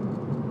comfortable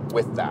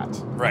with that.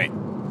 Right.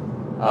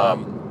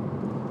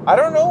 I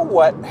don't know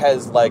what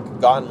has like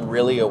gotten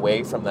really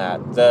away from that.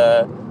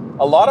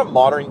 A lot of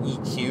modern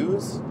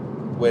EQs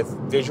with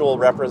visual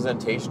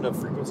representation of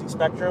frequency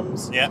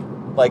spectrums. Yeah.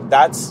 Like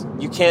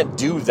you can't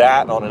do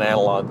that on an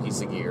analog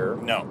piece of gear.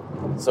 No.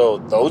 So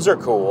those are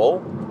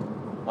cool.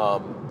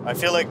 I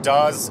feel like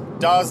DAWs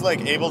like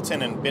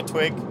Ableton and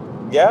Bitwig.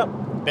 Yeah.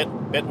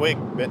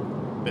 Bitwig.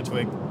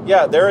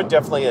 Yeah, they're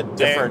definitely a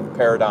different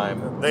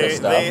paradigm.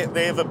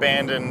 They've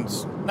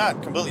abandoned,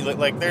 not completely,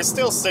 like there's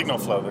still signal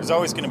flow. There's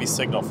always going to be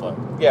signal flow.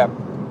 Yeah.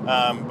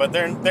 But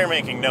they're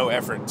making no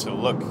effort to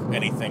look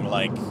anything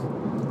like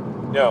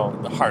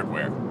the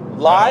hardware.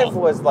 Live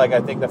was like,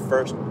 I think the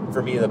first,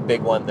 for me, the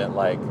big one that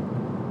like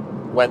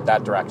went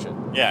that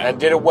direction. Yeah. And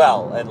did it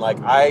well. And like,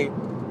 I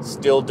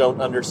still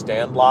don't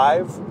understand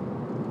live,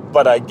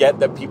 but I get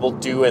that people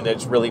do, and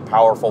it's really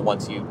powerful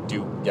once you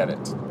do get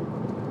it.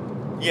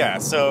 Yeah,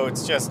 so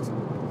it's just,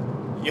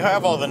 you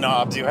have all the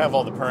knobs, you have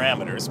all the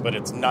parameters, but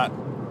it's not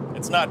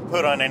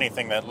put on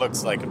anything that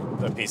looks like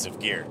a piece of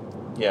gear.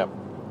 Yeah.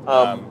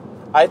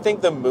 I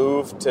think the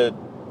move to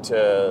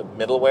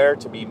middleware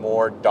to be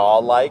more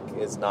DAW-like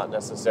is not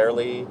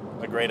necessarily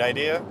a great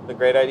idea. The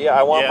great idea.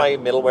 I want my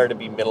middleware to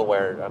be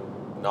middleware,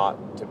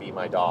 not to be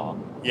my DAW.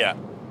 Yeah.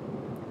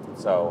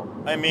 So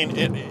I mean,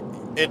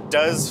 it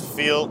does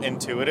feel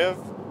intuitive.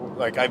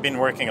 Like I've been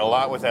working a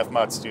lot with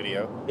FMod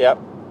Studio. Yep.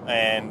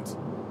 And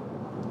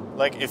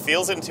like it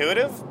feels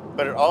intuitive,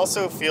 but it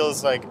also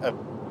feels like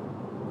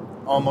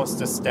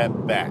almost a step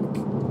back.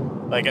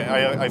 Like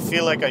I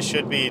feel like I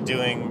should be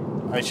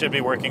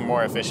working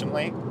more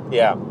efficiently.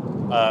 Yeah.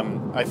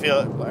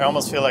 I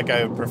almost feel like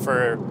I would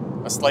prefer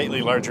a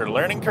slightly larger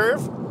learning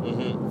curve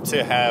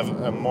to have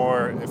a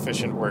more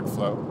efficient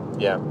workflow.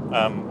 Yeah.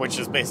 Which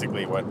is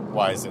basically what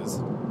Wise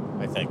is,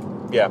 I think.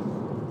 Yeah.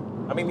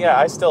 I mean, yeah,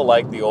 I still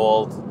like the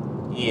old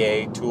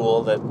EA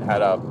tool that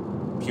had a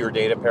pure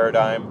data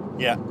paradigm.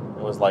 Yeah.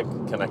 It was like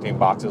connecting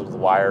boxes with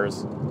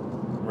wires.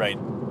 Right.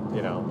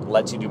 You know,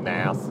 lets you do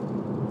math.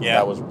 Yeah.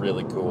 That was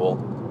really cool.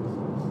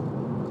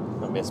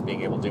 I miss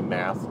being able to do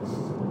math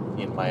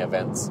in my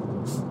events.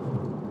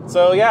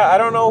 So, yeah, I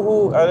don't know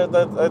who...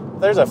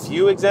 there's a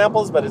few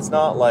examples, but it's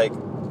not like...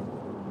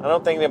 I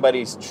don't think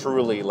anybody's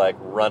truly, like,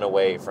 run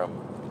away from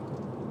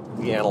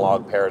the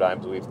analog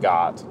paradigms we've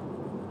got.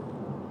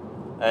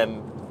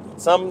 And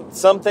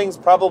some things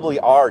probably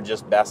are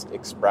just best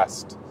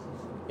expressed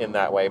in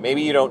that way.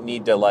 Maybe you don't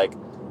need to, like,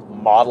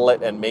 model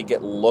it and make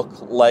it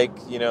look like,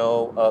 you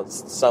know,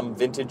 some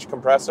vintage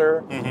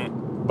compressor.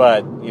 Mm-hmm.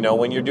 But, you know,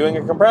 when you're doing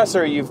a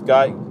compressor, you've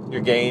got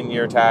your gain,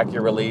 your attack,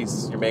 your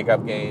release, your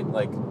makeup gain,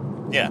 like,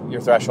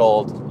 your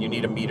threshold. You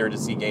need a meter to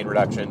see gain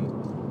reduction.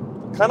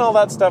 Kind of all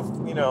that stuff,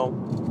 you know,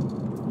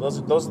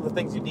 those are the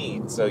things you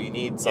need. So you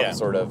need some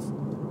sort of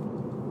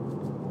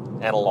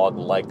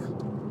analog-like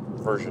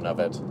version of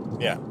it.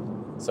 Yeah.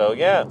 So,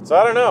 So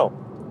I don't know.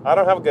 I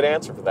don't have a good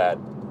answer for that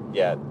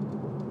yet.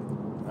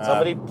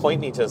 Somebody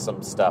point me to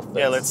some stuff.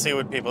 Let's see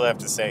what people have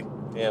to say.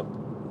 Yeah.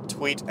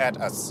 Tweet at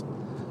us.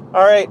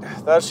 All right.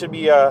 That should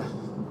be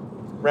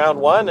round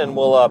one, and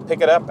we'll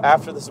pick it up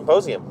after the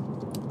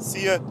symposium.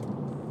 See ya.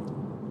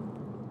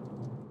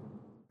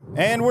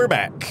 And we're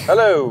back.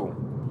 Hello.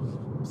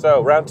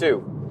 So, round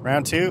two.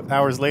 Round 2,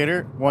 hours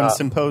later,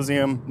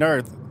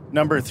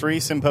 number 3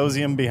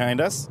 symposium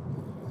behind us.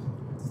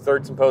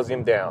 third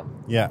symposium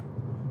down. Yeah.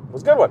 It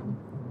was a good one.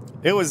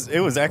 It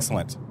was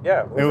excellent.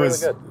 Yeah, it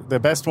was really good. The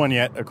best one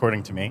yet,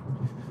 according to me.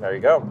 There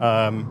you go.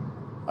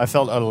 I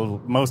felt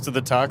most of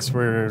the talks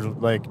were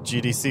like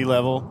GDC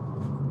level.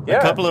 Yeah.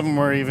 A couple of them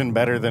were even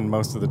better than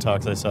most of the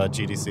talks I saw at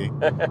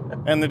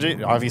GDC.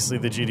 And obviously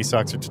the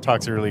GD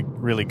talks are really,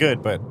 really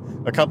good, but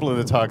a couple of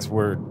the talks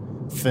were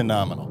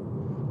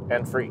phenomenal.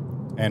 And free.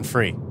 And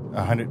free.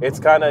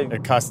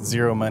 It costs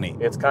zero money.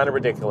 It's kind of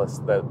ridiculous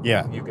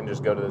that you can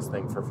just go to this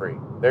thing for free.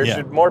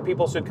 More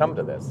people should come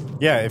to this.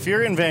 Yeah, if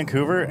you're in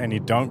Vancouver and you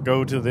don't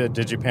go to the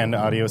DigiPen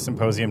Audio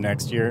Symposium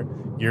next year,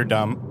 you're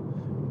dumb.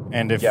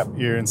 And if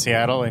you're in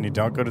Seattle and you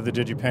don't go to the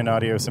DigiPen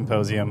Audio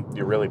Symposium,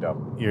 you're really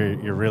dumb.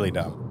 You're really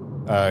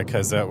dumb,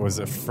 because that was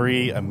a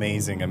free,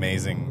 amazing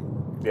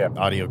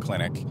audio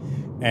clinic,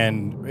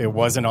 and it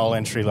wasn't all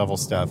entry level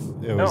stuff.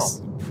 It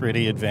was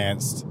pretty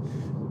advanced,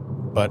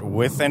 but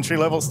with entry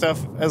level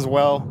stuff as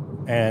well,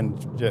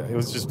 and it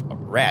was just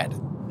rad.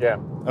 Yeah.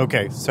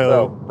 Okay,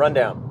 so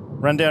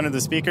rundown of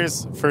the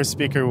speakers. First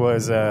speaker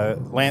was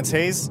Lance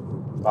Hayes.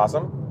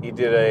 Awesome. He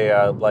did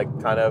a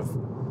kind of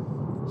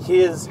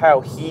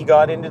how he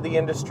got into the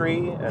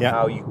industry and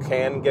how you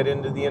can get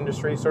into the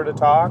industry sort of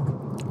talk.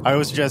 I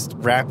was just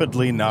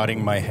rapidly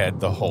nodding my head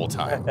the whole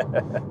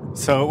time.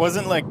 So it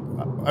wasn't like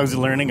I was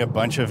learning a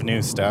bunch of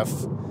new stuff,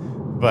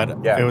 but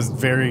it was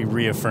very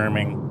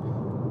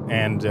reaffirming,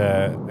 and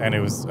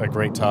it was a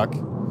great talk.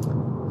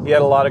 He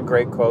had a lot of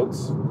great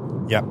quotes.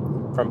 Yep.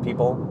 From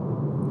people,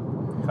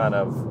 kind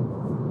of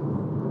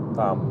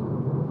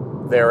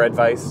their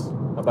advice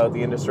about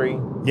the industry.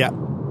 Yeah.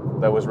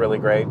 That was really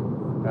great.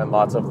 And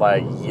lots of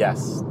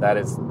yes, that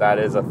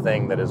is a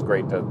thing that is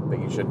great that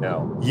you should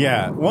know.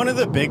 Yeah, one of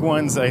the big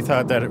ones I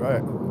thought that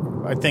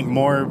I think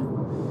more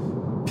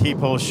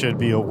people should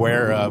be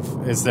aware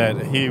of is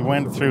that he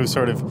went through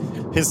sort of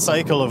his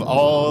cycle of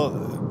all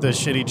the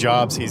shitty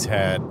jobs he's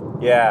had.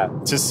 Yeah.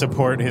 To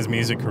support his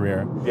music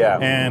career. Yeah.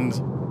 And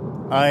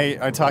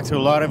I talked to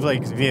a lot of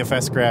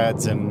VFS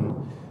grads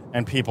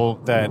and people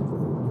that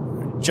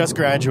just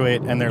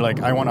graduate and they're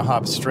like, I want to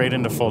hop straight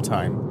into full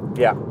time.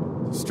 Yeah.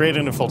 Straight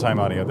into full-time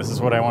audio. This is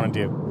what I want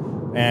to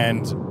do.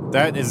 And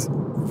that is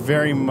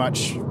very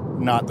much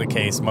not the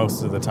case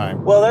most of the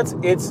time. Well, that's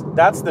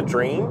the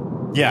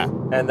dream. Yeah.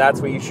 And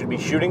that's what you should be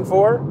shooting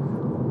for.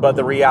 But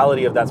the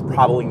reality of that's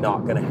probably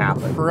not going to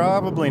happen. And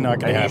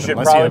you should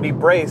probably be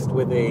braced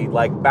with a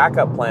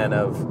backup plan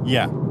of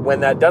when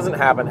that doesn't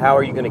happen, how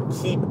are you going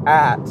to keep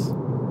at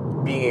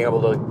being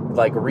able to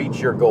reach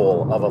your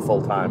goal of a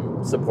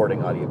full-time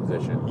supporting audio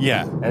position?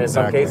 Yeah. And in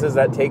some cases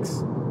that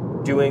takes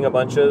doing a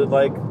bunch of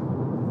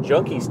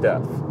junky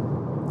stuff.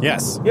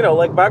 Yes.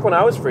 Back when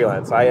I was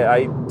freelance,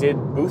 I did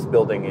booth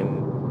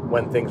building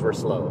when things were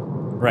slow.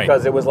 Right.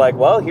 Because it was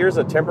here's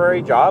a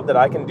temporary job that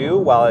I can do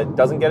while it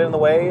doesn't get in the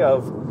way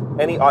of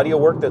any audio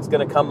work that's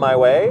going to come my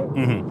way.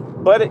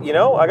 Mm-hmm. But,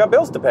 I got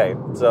bills to pay.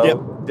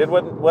 So did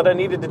what I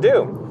needed to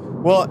do.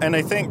 Well, and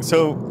I think,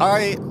 so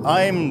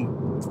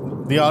I'm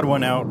the odd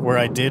one out where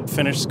I did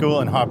finish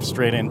school and hopped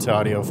straight into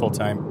audio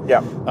full-time.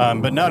 Yeah.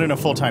 But not in a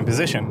full-time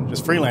position,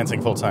 just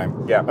freelancing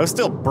full-time. Yeah. I was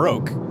still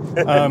broke.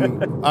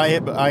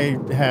 I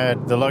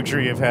had the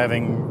luxury of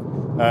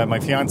having my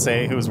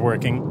fiance who was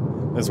working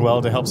as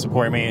well to help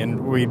support me,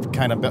 and we'd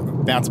kind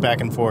of bounce back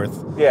and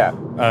forth.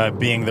 Yeah.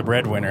 Being the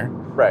breadwinner.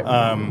 Right.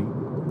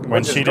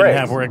 When she didn't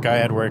have work, I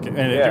had work.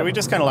 And we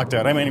just kind of lucked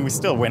out. I mean, we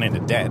still went into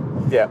debt.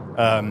 Yeah.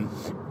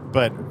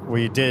 But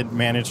we did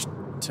manage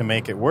to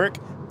make it work.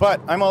 But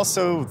I'm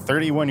also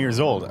 31 years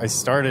old. I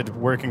started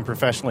working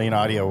professionally in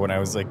audio when I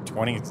was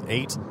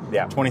 28,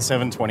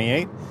 27,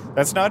 28.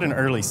 That's not an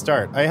early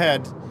start. I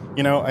had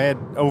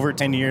over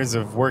 10 years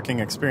of working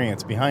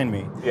experience behind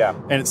me. Yeah.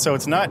 And so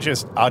it's not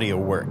just audio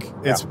work.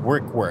 It's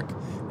work.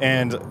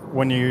 And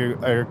when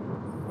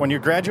you're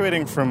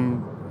graduating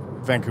from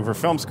Vancouver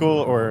Film School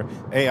or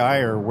AI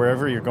or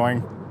wherever you're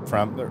going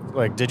from,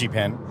 like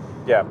DigiPen,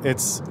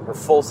 it's or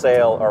Full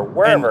Sail or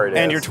wherever it is.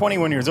 And you're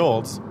 21 years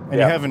old and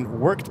you haven't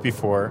worked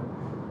before,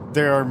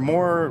 there are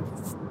more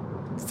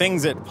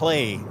things at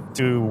play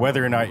to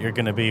whether or not you're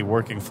going to be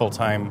working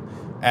full-time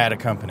at a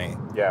company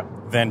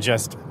than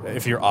just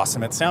if you're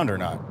awesome at sound or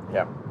not.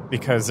 Yeah.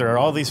 Because there are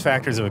all these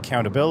factors of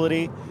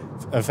accountability,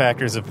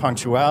 factors of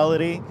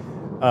punctuality.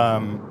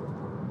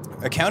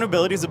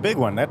 Accountability is a big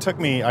one. That took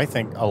me, I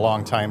think, a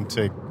long time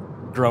to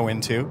grow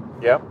into.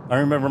 Yeah. I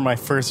remember my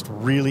first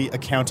really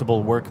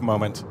accountable work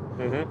moment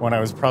when I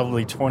was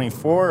probably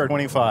 24 or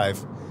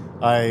 25.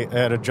 I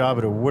had a job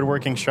at a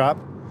woodworking shop,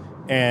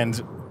 and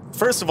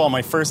first of all,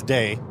 my first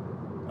day,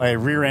 I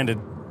rear-ended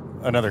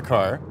another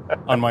car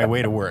on my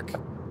way to work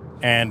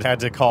and had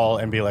to call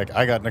and be like,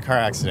 I got in a car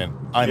accident.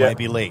 I might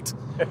be late.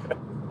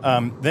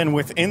 Then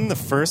within the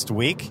first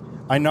week,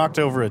 I knocked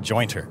over a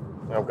jointer.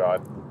 Oh,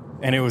 God.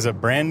 And it was a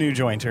brand new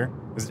jointer.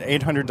 It was an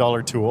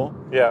 $800 tool.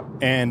 Yeah.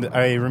 And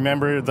I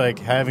remember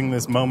having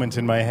this moment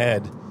in my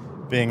head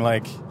being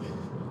like,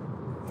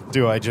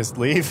 do I just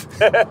leave?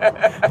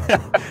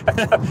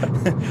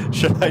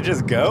 Should I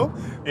just go?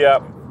 Yeah.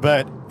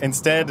 But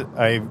instead,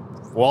 I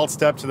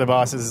waltzed up to the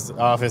boss's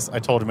office. I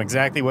told him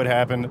exactly what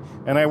happened,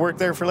 and I worked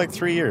there for like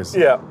 3 years.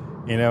 Yeah.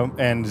 You know,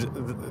 and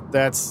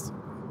that's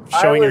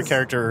showing your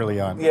character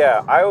early on.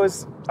 Yeah,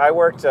 I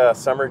worked a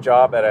summer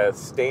job at a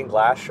stained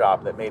glass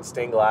shop that made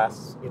stained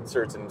glass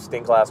inserts and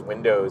stained glass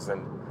windows,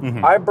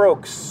 and I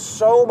broke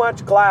so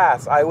much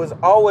glass. I was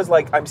always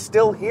like, I'm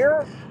still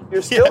here?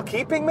 You're still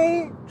keeping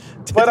me?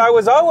 But I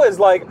was always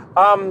like,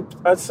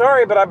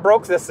 sorry, but I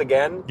broke this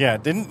again. Yeah,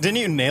 didn't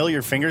you nail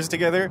your fingers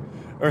together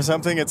or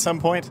something at some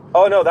point?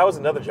 Oh, no, that was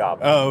another job.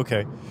 Oh,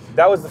 okay.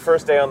 That was the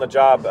first day on the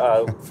job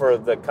for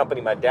the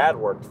company my dad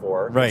worked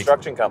for, right.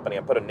 Construction company.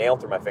 I put a nail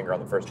through my finger on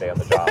the first day on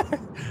the job.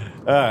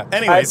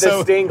 Anyway, at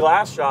this stained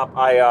glass shop,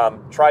 I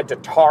tried to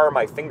tar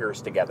my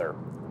fingers together.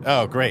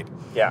 Oh, great.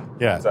 Yeah.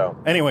 Yeah. So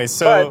anyway,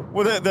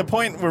 the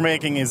point we're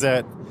making is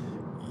that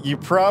you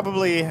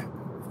probably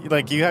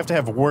you have to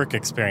have work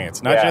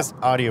experience, not just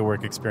audio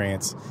work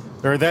experience,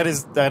 or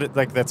that's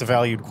a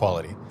valued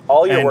quality.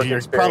 All your work you're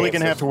experience. Probably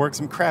going to have to work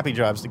some crappy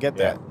jobs to get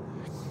that.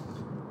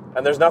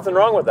 And there's nothing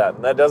wrong with that.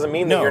 And that doesn't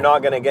mean that you're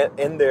not going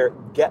to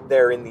get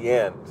there in the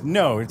end.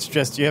 No, it's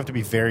just you have to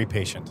be very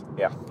patient.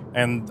 Yeah.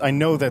 And I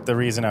know that the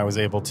reason I was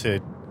able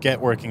to get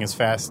working as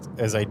fast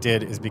as I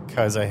did is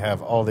because I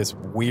have all this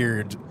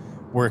weird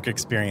work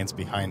experience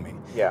behind me.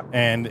 Yeah.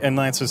 And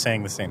Lance was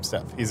saying the same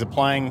stuff. He's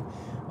applying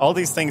all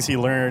these things he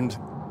learned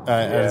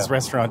at his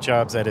restaurant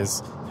jobs, at his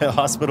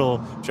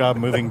hospital job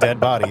moving dead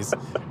bodies,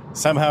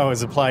 somehow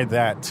has applied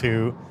that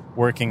to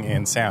working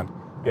in sound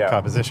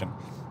composition.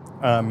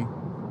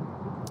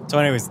 So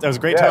anyways, that was a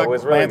great talk. It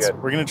was really Lance,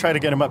 good. we're going to try to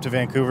get him up to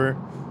Vancouver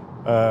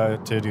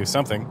to do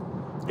something.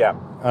 Yeah,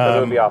 that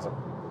would be awesome.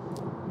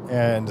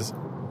 And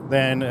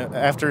then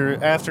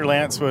after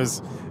Lance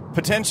was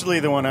potentially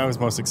the one I was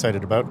most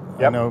excited about.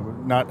 Yep. I know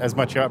not as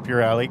much up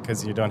your alley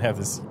because you don't have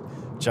this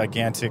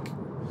gigantic,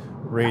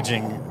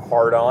 raging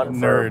hard-on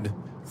nerd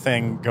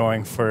thing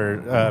going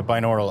for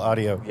binaural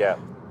audio. Yeah.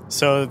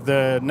 So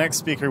the next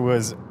speaker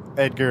was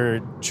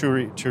Edgar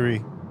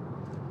Churi.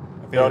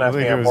 Don't ask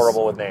me, I'm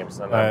horrible with names.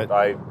 And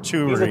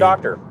he's a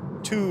doctor.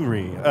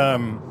 Churi.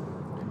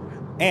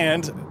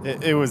 And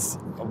it was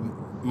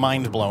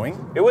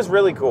mind-blowing. It was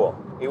really cool.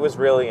 It was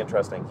really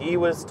interesting. He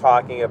was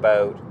talking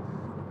about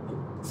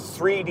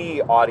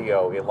 3D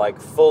audio, like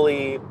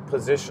fully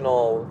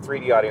positional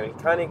 3D audio. And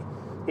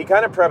he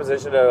kind of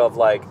prepositioned it of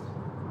like,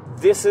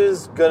 this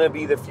is going to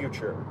be the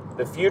future.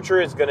 The future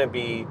is going to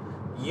be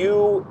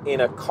you in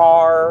a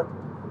car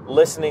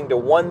listening to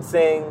one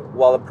thing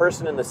while the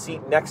person in the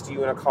seat next to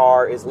you in a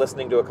car is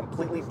listening to a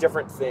completely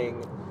different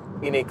thing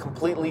in a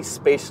completely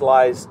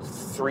spatialized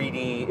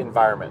 3D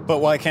environment. But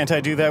why can't I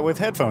do that with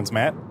headphones,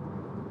 Matt?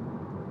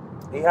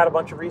 He had a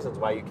bunch of reasons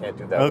why you can't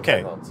do that with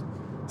headphones.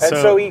 And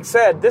so he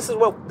said, this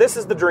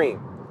is the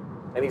dream.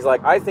 And he's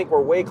like, I think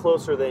we're way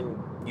closer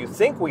than you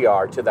think we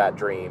are to that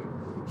dream.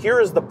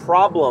 Here is the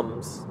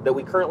problems that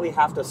we currently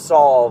have to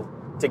solve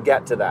to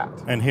get to that.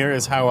 And here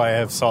is how I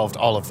have solved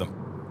all of them,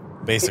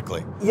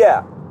 basically.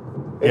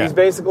 He's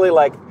basically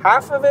like,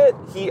 half of it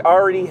he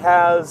already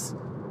has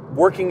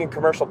working in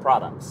commercial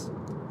products.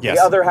 Yes.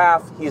 The other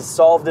half he's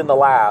solved in the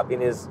lab,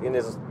 in his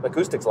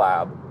acoustics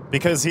lab.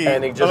 Because he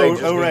happens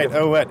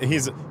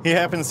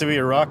to be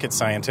a rocket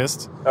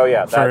scientist. Oh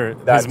yeah, for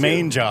his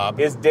main job.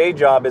 His day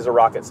job is a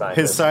rocket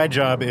scientist. His side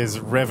job is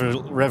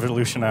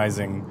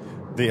revolutionizing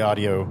the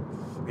audio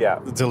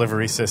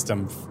delivery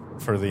system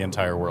for the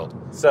entire world.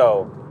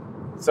 So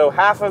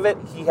half of it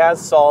he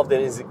has solved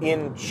and is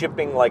in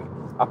shipping, like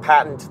a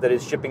patent that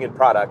is shipping in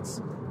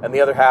products, and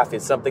the other half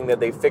is something that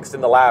they fixed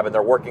in the lab and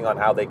they're working on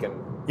how they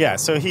can. Yeah,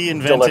 so he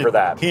deliver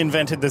that. He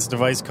invented this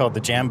device called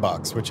the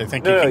Jambox, which I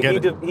think he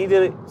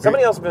did it.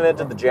 Somebody else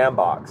invented the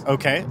Jambox.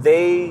 Okay.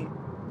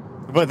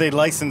 But they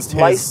licensed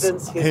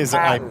his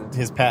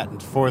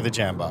patent for the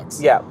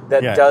Jambox. Yeah,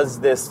 that does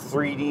this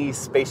 3D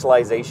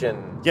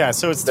spatialization. Yeah,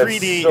 so it's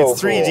 3D. So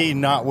it's 3D, cool.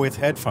 Not with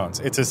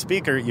headphones. It's a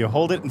speaker. You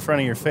hold it in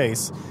front of your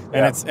face,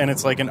 and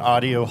it's like an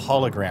audio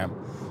hologram.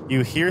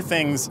 You hear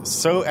things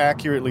so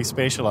accurately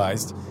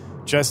spatialized,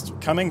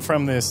 just coming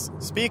from this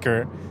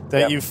speaker,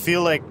 that you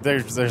feel like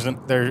there's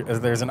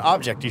an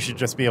object you should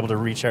just be able to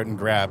reach out and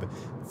grab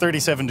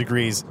 37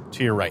 degrees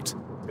to your right.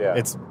 Yeah.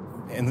 It's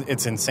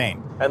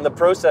insane. And the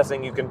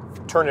processing, you can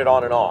turn it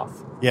on and off.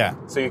 Yeah.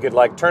 So you could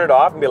like turn it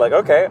off and be like,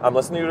 okay, I'm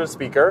listening to a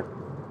speaker.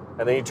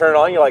 And then you turn it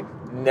on, you're like,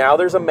 now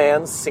there's a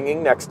man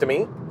singing next to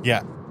me.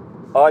 Yeah.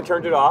 Oh, I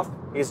turned it off.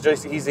 He's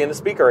in a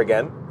speaker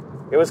again.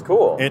 It was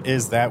cool. It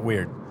is that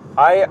weird.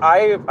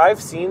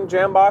 I've seen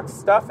Jambox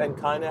stuff and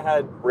kind of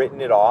had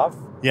written it off.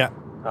 Yeah.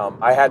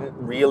 I hadn't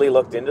really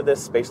looked into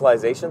this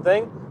spatialization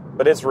thing,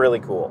 but it's really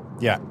cool.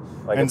 Yeah.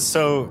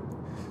 So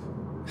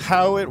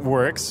how it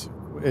works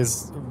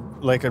is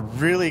like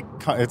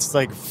it's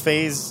like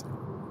phase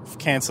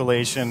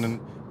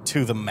cancellation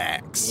to the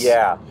max.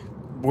 Yeah.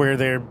 Where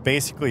they're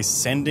basically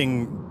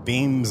sending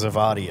beams of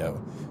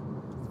audio.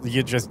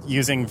 You're just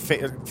using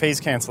phase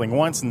canceling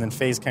once and then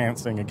phase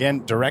canceling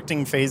again,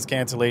 directing phase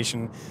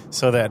cancellation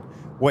so that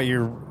what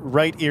your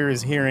right ear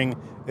is hearing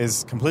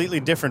is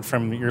completely different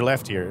from your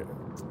left ear.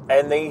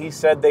 And he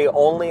said they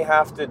only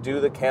have to do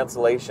the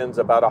cancellations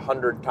about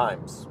 100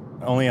 times.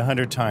 Only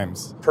 100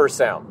 times. Per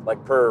sound.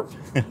 Like, per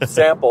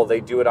sample, they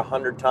do it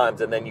 100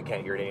 times, and then you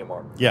can't hear it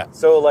anymore. Yeah.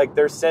 So, like,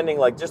 they're sending,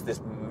 like, just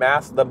this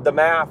mass... The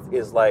math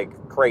is,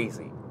 like,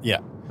 crazy. Yeah.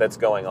 That's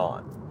going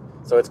on.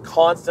 So it's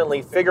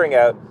constantly figuring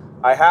out,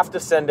 I have to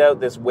send out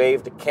this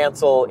wave to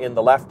cancel in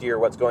the left ear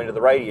what's going to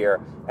the right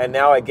ear, and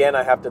now, again,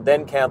 I have to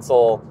then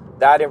cancel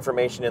that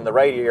information in the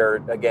right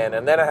ear again,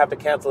 and then I have to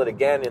cancel it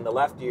again in the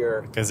left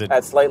ear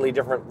at slightly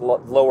different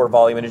lower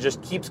volume, and it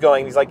just keeps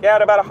going. He's like, yeah,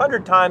 at about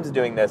 100 times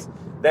doing this,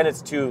 then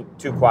it's too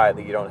quiet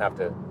that you don't have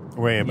to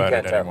worry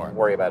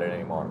about it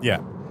anymore.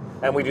 Yeah.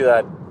 And we do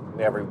that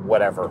every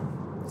whatever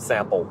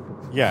sample.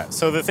 Yeah.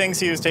 So the things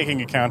he was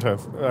taking account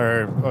of,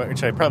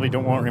 which I probably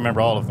won't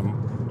remember all of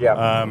them.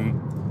 Yeah.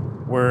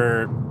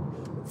 Were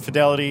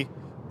fidelity,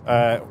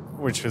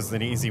 which was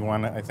an easy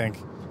one, I think.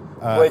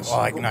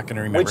 I'm not going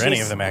to remember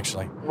any of them,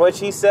 actually. Which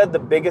he said the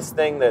biggest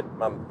thing that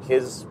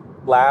his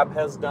lab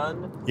has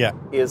done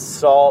is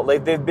solve...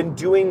 Like, they've been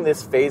doing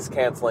this phase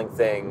canceling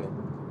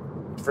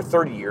thing for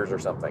 30 years or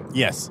something.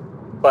 Yes.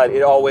 But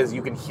it always...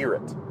 You can hear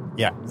it.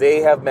 Yeah.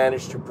 They have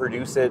managed to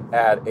produce it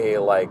at a,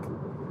 like,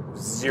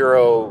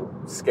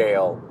 0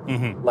 scale.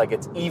 Mm-hmm. Like,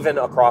 it's even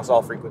across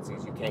all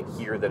frequencies. You can't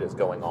hear that it's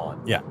going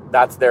on. Yeah.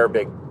 That's their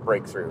big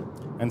breakthrough.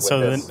 And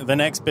so the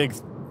next big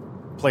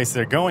place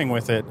they're going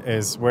with it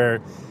is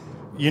where...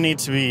 You need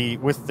to be,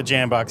 with the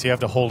Jambox, you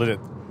have to hold it at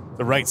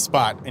the right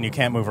spot, and you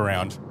can't move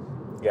around.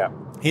 Yeah.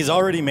 He's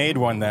already made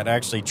one that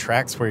actually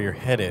tracks where your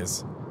head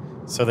is,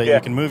 so that you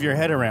can move your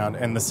head around,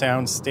 and the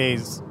sound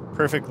stays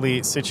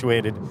perfectly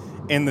situated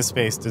in the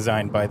space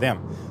designed by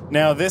them.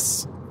 Now,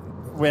 this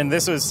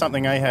was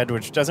something I had,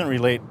 which doesn't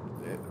relate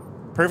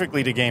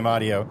perfectly to game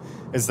audio,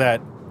 is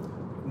that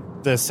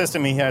the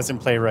system he has in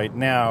play right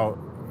now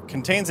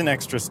contains an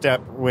extra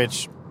step,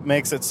 which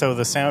makes it so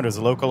the sound is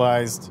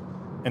localized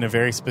in a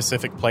very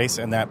specific place,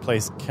 and that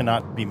place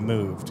cannot be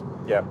moved.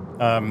 Yeah.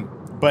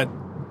 But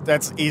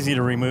that's easy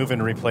to remove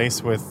and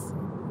replace with,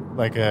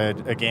 like, a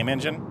game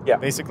engine,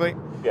 basically.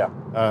 Yeah.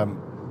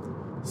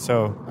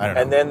 So, I don't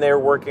know. And then they're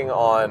working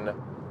on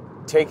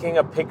taking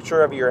a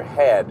picture of your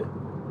head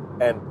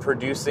and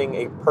producing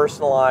a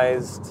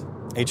personalized...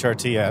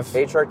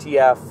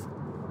 HRTF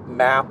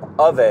map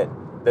of it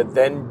that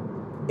then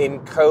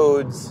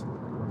encodes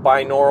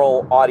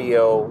binaural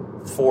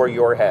audio for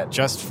your head.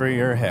 Just for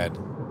your head.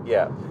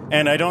 Yeah.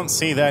 And I don't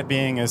see that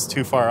being as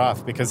too far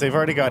off, because they've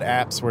already got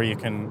apps where you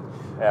can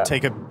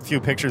take a few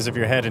pictures of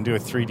your head and do a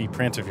 3D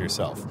print of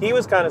yourself. He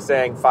was kind of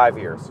saying 5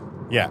 years.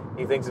 Yeah.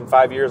 He thinks in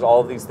 5 years all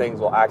of these things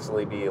will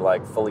actually be,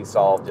 like, fully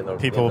solved in the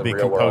People will be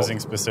real composing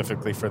world.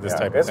 Specifically for this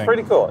type of thing. It's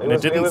pretty cool. It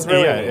was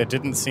really neat. It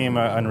didn't seem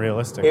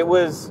unrealistic. It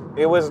was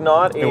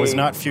not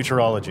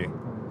futurology.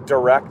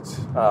 Direct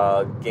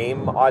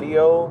game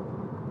audio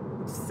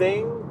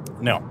thing.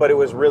 No. But it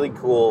was really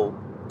cool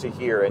to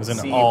hear and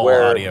see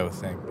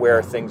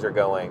where things are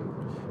going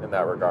in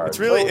that regard. It's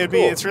really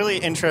it's really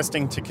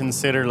interesting to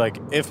consider, like,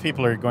 if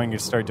people are going to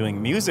start doing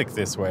music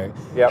this way,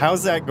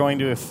 how's that going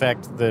to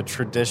affect the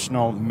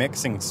traditional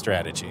mixing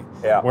strategy?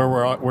 Yeah. Where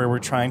we're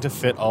trying to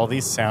fit all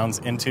these sounds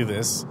into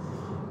this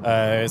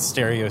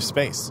stereo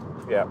space.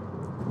 Yeah.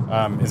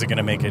 Is it going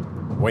to make it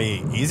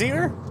way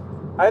easier?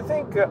 I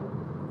think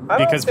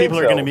because people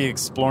are going to be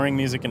exploring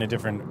music in a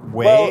different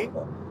way.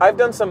 Well, I've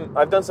done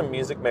some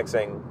music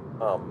mixing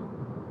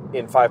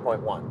in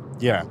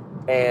 5.1. Yeah.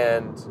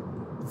 And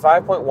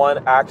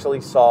 5.1 actually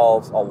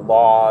solves a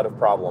lot of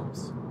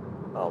problems.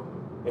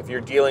 If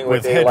you're dealing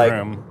with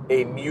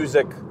a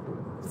music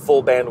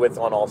full bandwidth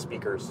on all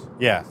speakers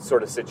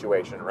sort of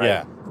situation, right?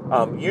 Yeah.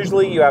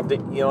 Usually you have to,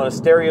 on a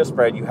stereo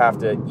spread, you have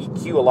to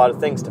EQ a lot of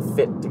things to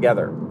fit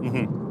together.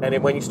 Mm-hmm.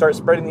 And when you start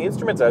spreading the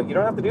instruments out, you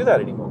don't have to do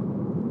that anymore.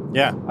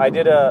 Yeah. I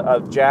did I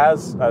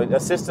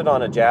assisted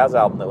on a jazz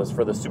album that was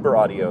for the Super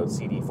Audio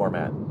CD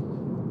format.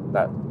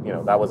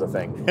 That was a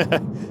thing.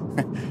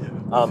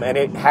 And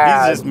it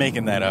has... He's just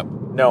making that up.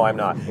 No, I'm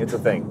not. It's a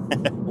thing.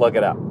 Look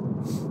it up.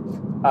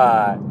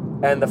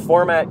 And the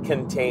format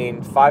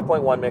contained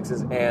 5.1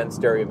 mixes and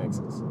stereo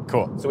mixes.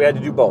 Cool. So we had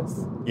to do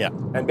both. Yeah.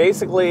 And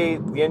basically,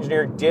 the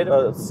engineer did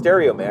a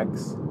stereo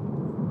mix,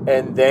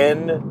 and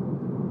then,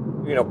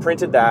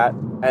 printed that,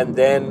 and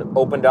then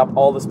opened up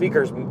all the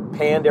speakers,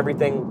 panned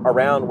everything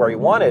around where he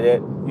wanted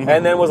it,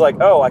 and then was like,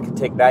 oh, I can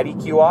take that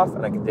EQ off,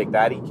 and I can take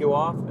that EQ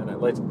off, and there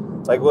was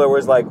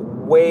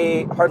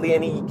hardly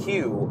any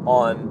EQ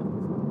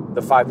on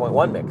the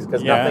 5.1 mix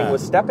because nothing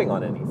was stepping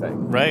on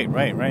anything. Right.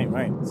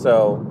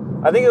 So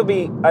I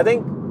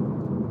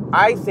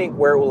think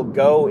where it will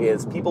go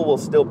is people will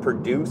still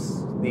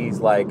produce these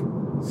like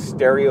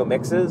stereo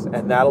mixes,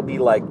 and that'll be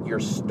like your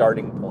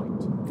starting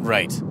point.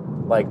 Right.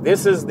 Like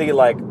this is the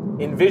like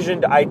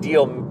envisioned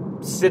ideal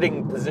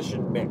sitting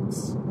position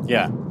mix.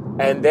 Yeah.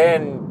 And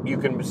then you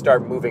can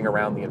start moving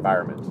around the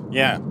environment.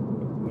 Yeah.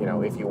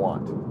 If you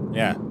want.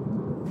 Yeah.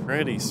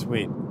 Pretty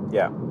sweet.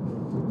 Yeah.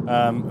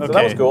 Okay. So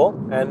that was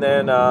cool. And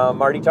then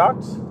Marty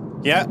talked.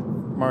 Yeah.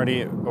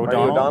 Marty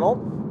O'Donnell.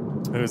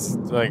 Who's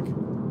like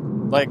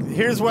Like,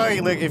 here's why,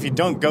 like, if you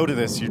don't go to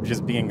this, you're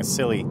just being a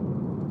silly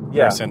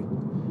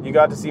person. You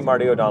got to see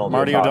Marty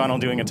O'Donnell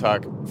doing a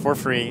talk for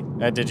free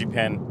at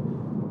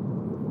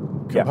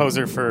DigiPen.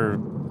 Composer for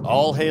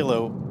all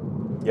Halo.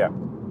 Yeah.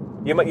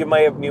 You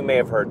may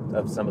have heard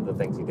of some of the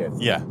things he did.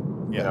 Yeah.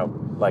 You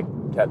know, like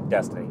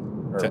Destiny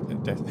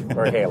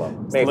or Halo.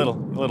 Maybe.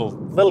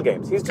 Little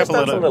games. He's just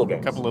done some little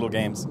games. Couple little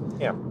games.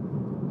 Yeah.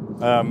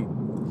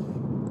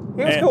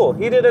 He was cool.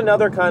 He did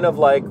another kind of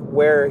like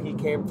where he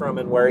came from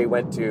and where he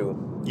went to.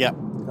 Yeah.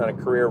 Kind of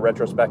career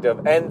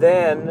retrospective. And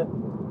then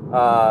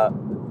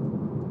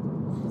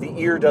The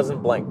Ear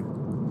Doesn't Blink.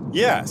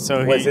 Yeah.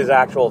 So was his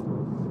actual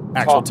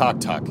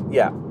talk.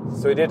 Yeah.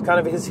 So he did kind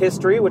of his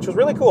history, which was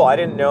really cool. I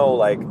didn't know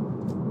like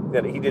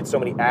that he did so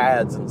many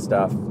ads and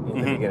stuff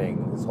in the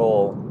beginning.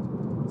 So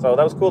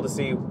that was cool to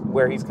see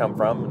where he's come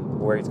from and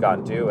where he's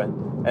gotten to.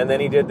 And then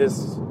he did this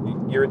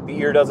The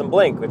Ear Doesn't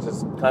Blink, which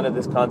is kind of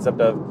this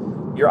concept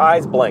of your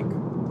eyes blink.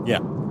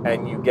 Yeah.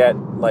 And you get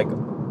like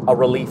a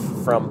relief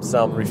from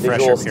some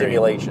visual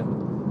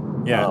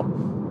stimulation. Yeah.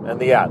 And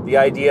the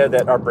idea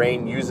that our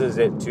brain uses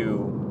it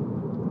to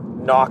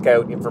knock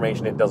out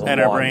information it doesn't want.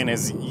 And our brain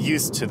is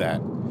used to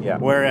that. Yeah.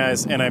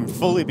 Whereas, and I'm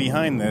fully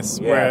behind this,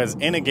 whereas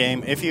in a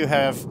game, if you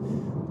have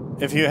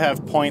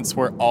points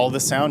where all the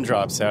sound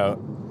drops out,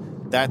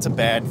 that's a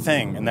bad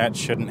thing, and that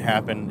shouldn't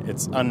happen.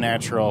 It's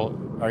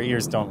unnatural. Our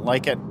ears don't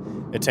like it.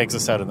 It takes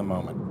us out of the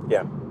moment.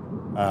 Yeah.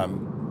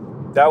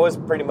 That was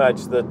pretty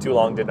much the Too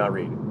Long Did Not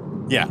Read.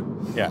 Yeah.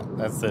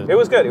 It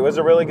was good. It was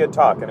a really good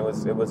talk, and it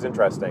was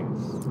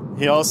interesting.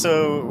 He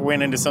also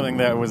went into something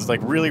that was like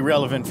really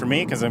relevant for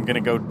me because I'm going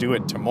to go do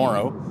it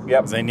tomorrow.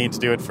 Yep. Because I need to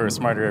do it for a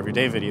Smarter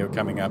Everyday video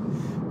coming up,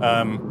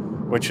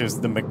 which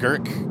is the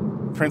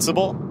McGurk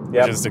principle,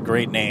 which is a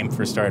great name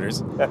for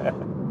starters.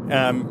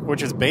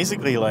 Which is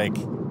basically like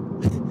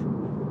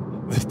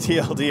the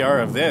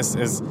TLDR of this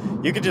is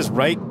you could just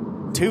write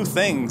two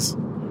things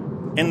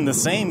in the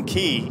same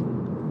key,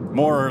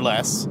 more or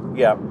less.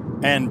 Yeah.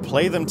 And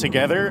play them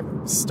together,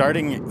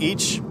 starting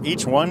each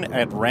one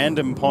at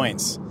random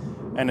points,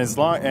 and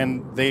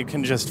they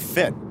can just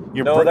fit.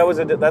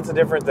 That's a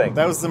different thing.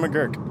 That was the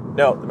McGurk.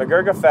 No, the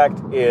McGurk effect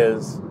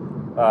is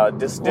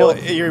distilled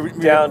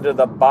down to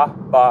the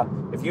ba.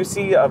 If you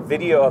see a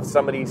video of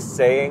somebody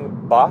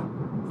saying ba,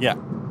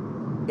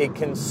 it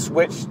can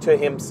switch to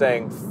him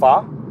saying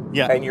fa,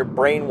 and your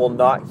brain will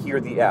not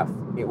hear the F.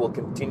 It will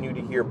continue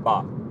to hear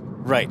ba.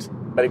 Right.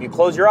 But if you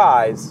close your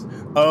eyes...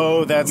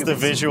 Oh, that's the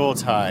visual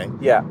tie.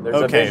 Yeah,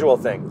 there's a visual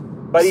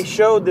thing. But he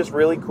showed this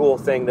really cool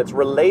thing that's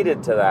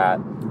related to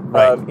that.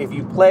 Right. If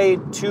you play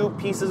two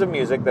pieces of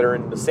music that are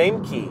in the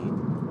same key...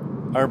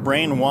 Our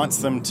brain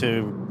wants them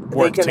to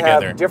work together. They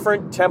can have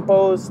different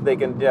tempos. They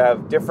can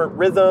have different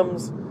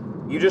rhythms.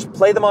 You just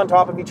play them on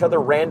top of each other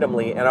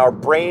randomly, and our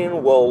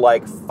brain will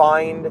like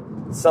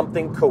find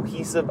something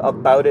cohesive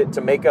about it to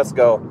make us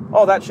go,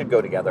 oh, that should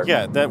go together.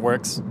 Yeah, that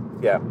works.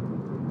 Yeah.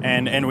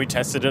 And we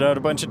tested it out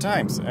a bunch of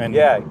times. And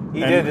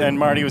he did. And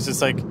Marty was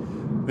just like,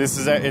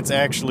 it's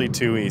actually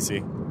too easy.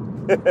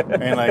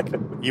 And like,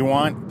 you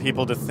want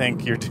people to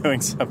think you're doing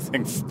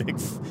something big,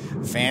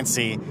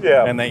 fancy,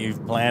 and that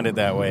you've planned it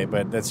that way,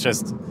 but that's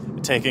just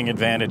taking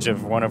advantage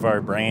of one of our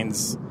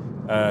brains.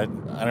 I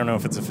don't know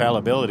if it's a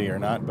fallibility or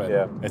not, but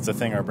it's a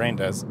thing our brain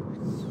does.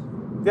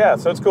 Yeah,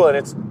 so it's cool, and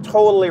it's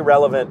totally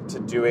relevant to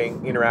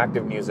doing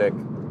interactive music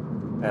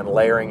and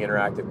layering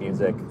interactive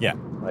music. Yeah.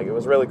 Like, it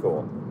was really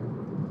cool.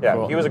 Yeah,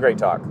 cool. He was a great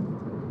talk.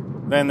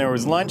 Then there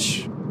was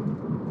lunch.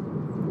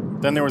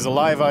 Then there was a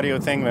live audio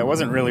thing that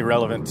wasn't really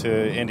relevant to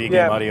indie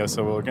game audio,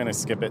 so we're going to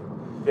skip it.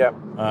 Yeah.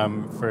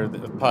 For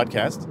the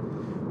podcast.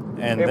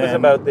 And it was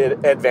about the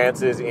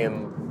advances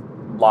in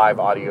live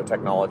audio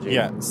technology.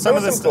 Yeah, some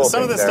of the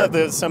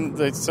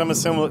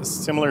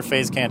similar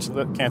phase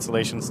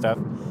cancellation stuff.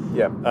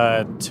 Yeah.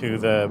 To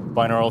the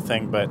binaural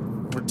thing, but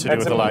to do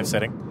with the live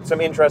setting.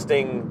 Some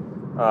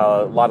interesting,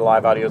 a lot of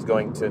live audio is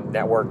going to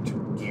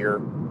networked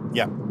gear.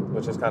 Yeah.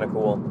 Which is kind of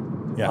cool.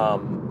 Yeah.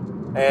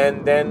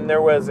 And then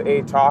there was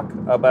a talk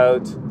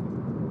about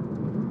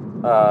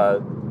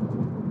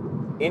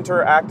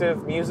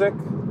interactive music.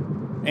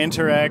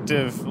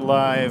 Interactive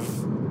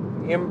live.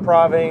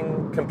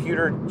 Improving,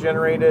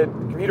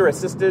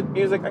 computer-assisted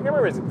music. I can't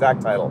remember its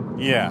exact title.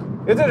 Yeah.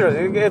 It's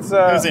interesting. It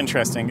was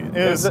interesting.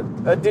 It was a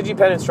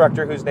DigiPen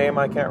instructor whose name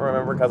I can't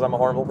remember because I'm a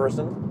horrible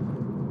person,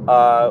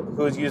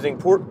 who's using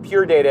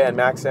Pure Data and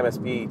Max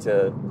MSP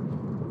to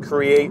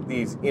create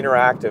these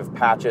interactive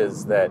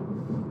patches that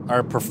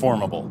are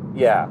performable.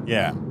 Yeah.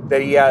 Yeah.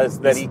 That he has,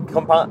 that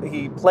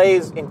he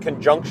plays in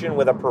conjunction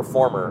with a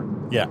performer.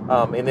 Yeah.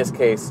 In this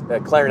case, a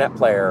clarinet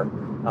player.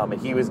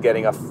 And he was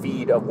getting a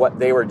feed of what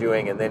they were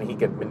doing, and then he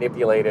could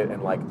manipulate it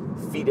and like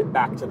feed it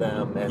back to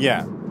them. And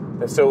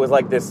so it was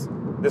like this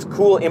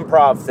cool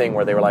improv thing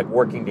where they were like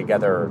working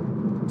together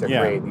to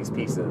create these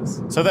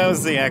pieces. So that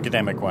was the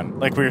academic one,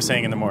 like we were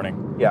saying in the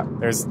morning. Yeah.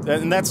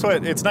 And that's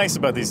what it's nice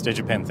about these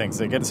DigiPen things.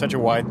 They get such a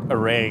wide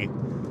array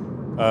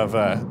of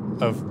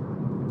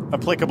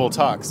applicable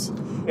talks.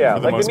 Yeah,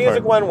 like the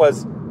music one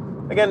was,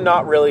 again,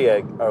 not really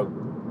a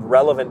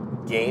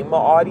relevant game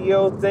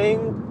audio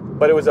thing,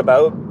 but it was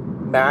about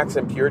Max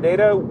and Pure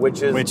Data,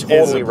 which is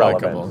totally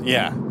relevant.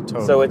 Yeah,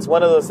 totally. So it's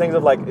one of those things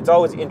of like, it's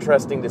always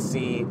interesting to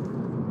see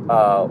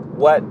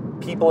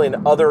what people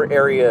in other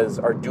areas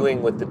are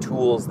doing with the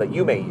tools that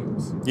you may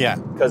use. Yeah.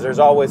 Because there's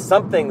always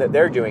something that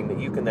they're doing that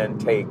you can then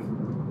take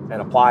and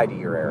apply to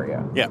your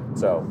area. Yeah.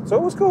 So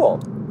it was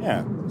cool.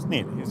 Yeah, it was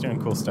neat. He was doing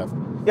cool stuff.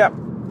 Yeah.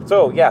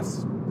 So,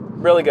 yes,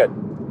 really good.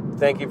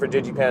 Thank you for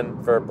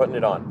DigiPen for putting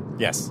it on.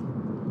 Yes.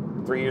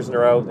 3 years in a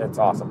row, that's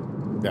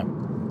awesome. Yeah.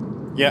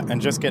 Yeah, and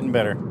just getting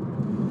better.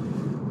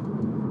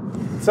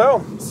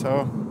 So,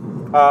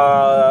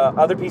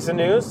 other piece of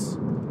news.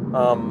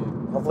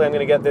 Hopefully I'm going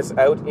to get this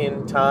out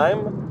in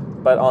time.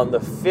 But on the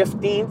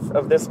 15th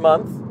of this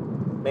month,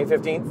 May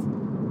 15th,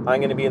 I'm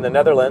going to be in the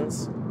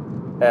Netherlands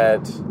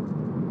at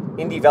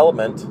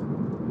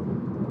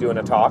Indevelopment doing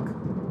a talk.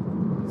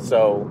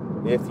 So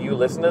if you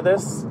listen to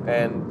this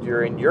and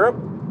you're in Europe,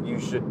 you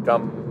should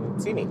come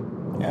see me.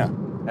 Yeah.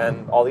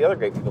 And all the other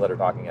great people that are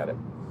talking at it.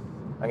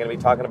 I'm going to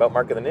be talking about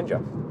Mark of the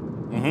Ninja.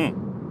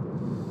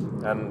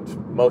 Mm-hmm.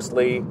 And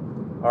mostly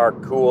our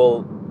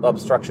cool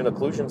obstruction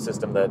occlusion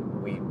system that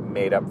we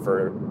made up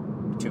for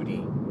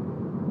 2D.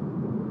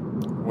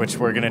 Which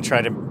we're going to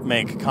try to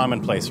make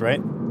commonplace,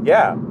 right?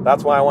 Yeah,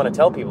 that's why I want to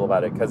tell people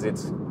about it, because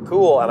it's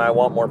cool and I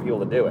want more people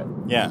to do it.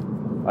 Yeah.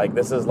 Like,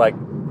 this is like,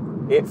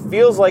 it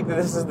feels like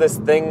this is this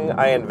thing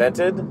I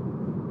invented,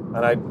 and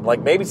I,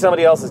 like, maybe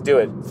somebody else is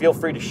doing it. Feel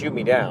free to shoot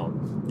me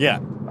down. Yeah.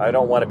 I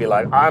don't want to be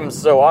like, I'm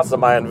so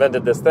awesome, I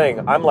invented this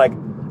thing. I'm like,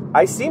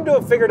 I seem to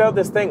have figured out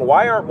this thing.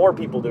 Why aren't more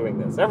people doing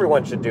this?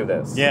 Everyone should do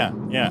this. Yeah,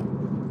 yeah.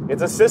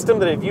 It's a system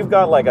that if you've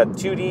got like a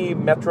 2D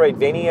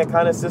Metroidvania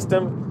kind of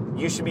system,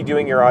 you should be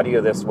doing your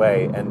audio this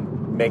way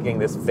and making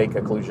this fake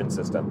occlusion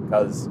system,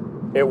 because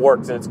it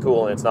works and it's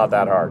cool and it's not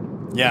that hard.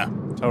 Yeah,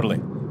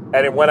 totally.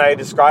 And when I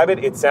describe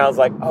it, it sounds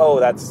like, oh,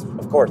 that's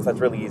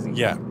really easy.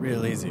 Yeah,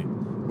 real easy.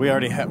 We're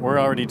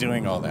already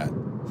doing all that,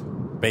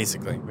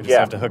 basically. We just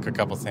have to hook a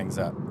couple things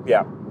up.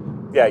 Yeah.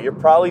 Yeah, you're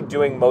probably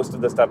doing most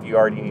of the stuff you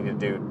already need to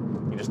do.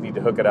 You just need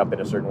to hook it up in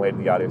a certain way to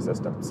the audio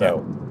system.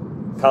 So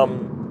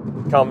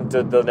come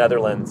to the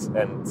Netherlands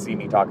and see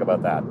me talk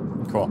about that.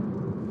 Cool.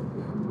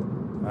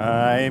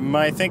 I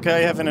might think I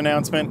have an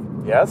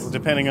announcement. Yes?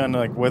 Depending on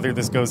like whether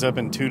this goes up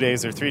in 2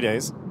 days or 3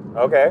 days.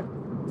 Okay.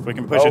 If we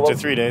can push it to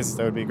 3 days,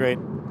 that would be great.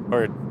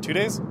 Or 2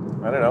 days?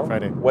 I don't know.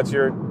 Friday. What's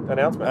your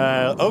announcement?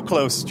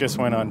 Oclose just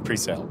went on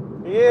pre-sale.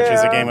 Yeah. Which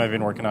is a game I've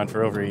been working on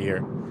for over a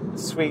year.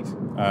 Sweet.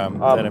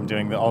 That I'm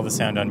doing all the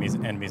sound and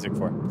music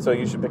for. So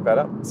you should pick that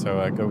up.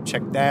 So go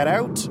check that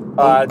out.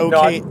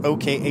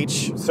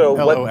 OKH. So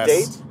what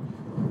date?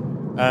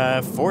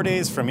 4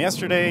 days from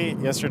yesterday.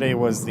 Yesterday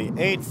was the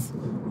 8th.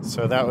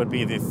 So that would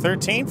be the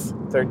 13th.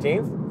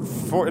 13th?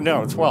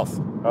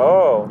 12th.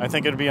 Oh. I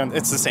think it would be on...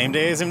 It's the same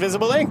day as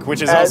Invisible Ink,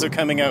 which is also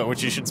coming out,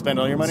 which you should spend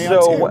all your money on,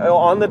 too. So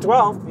on the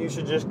 12th, you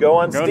should just go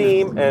on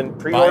Steam and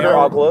pre-order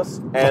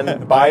Oculus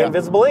and buy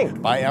Invisible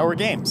Ink. Buy our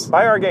games.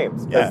 Buy our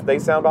games, because they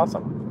sound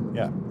awesome.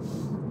 Yeah.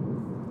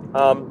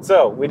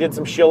 So, we did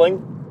some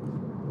shilling.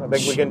 I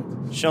think we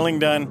can... Shilling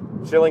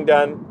done.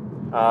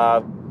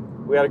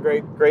 We had a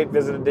great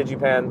visit at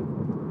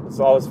DigiPen. It's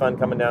always fun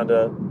coming down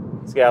to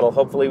Seattle.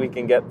 Hopefully we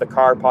can get the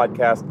car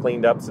podcast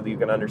cleaned up so that you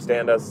can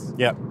understand us.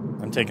 Yep.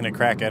 I'm taking a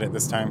crack at it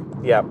this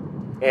time. Yep.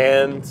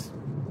 And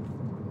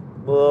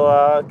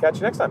we'll catch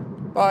you next time.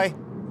 Bye.